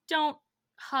know, don't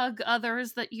hug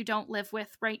others that you don't live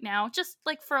with right now. Just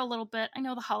like for a little bit. I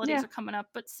know the holidays are coming up,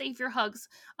 but save your hugs.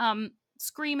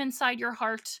 Scream inside your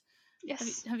heart.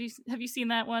 Yes. Have you seen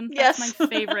that one? Yes. That's my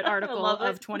favorite article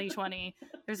of 2020.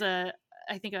 There's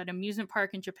I think an amusement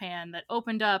park in Japan that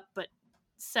opened up but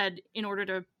said in order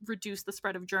to reduce the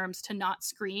spread of germs to not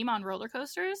scream on roller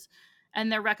coasters,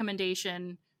 and their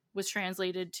recommendation was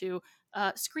translated to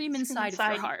scream inside of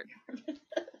your heart,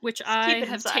 which I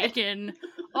have taken.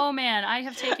 Oh man, I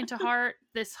have taken to heart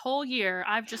this whole year.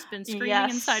 I've just been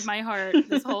screaming inside my heart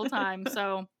this whole time.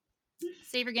 So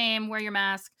save your game, wear your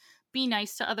mask, be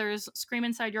nice to others, scream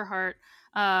inside your heart.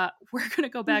 We're going to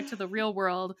go back to the real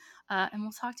world, and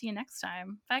we'll talk to you next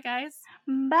time. Bye, guys.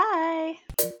 Bye.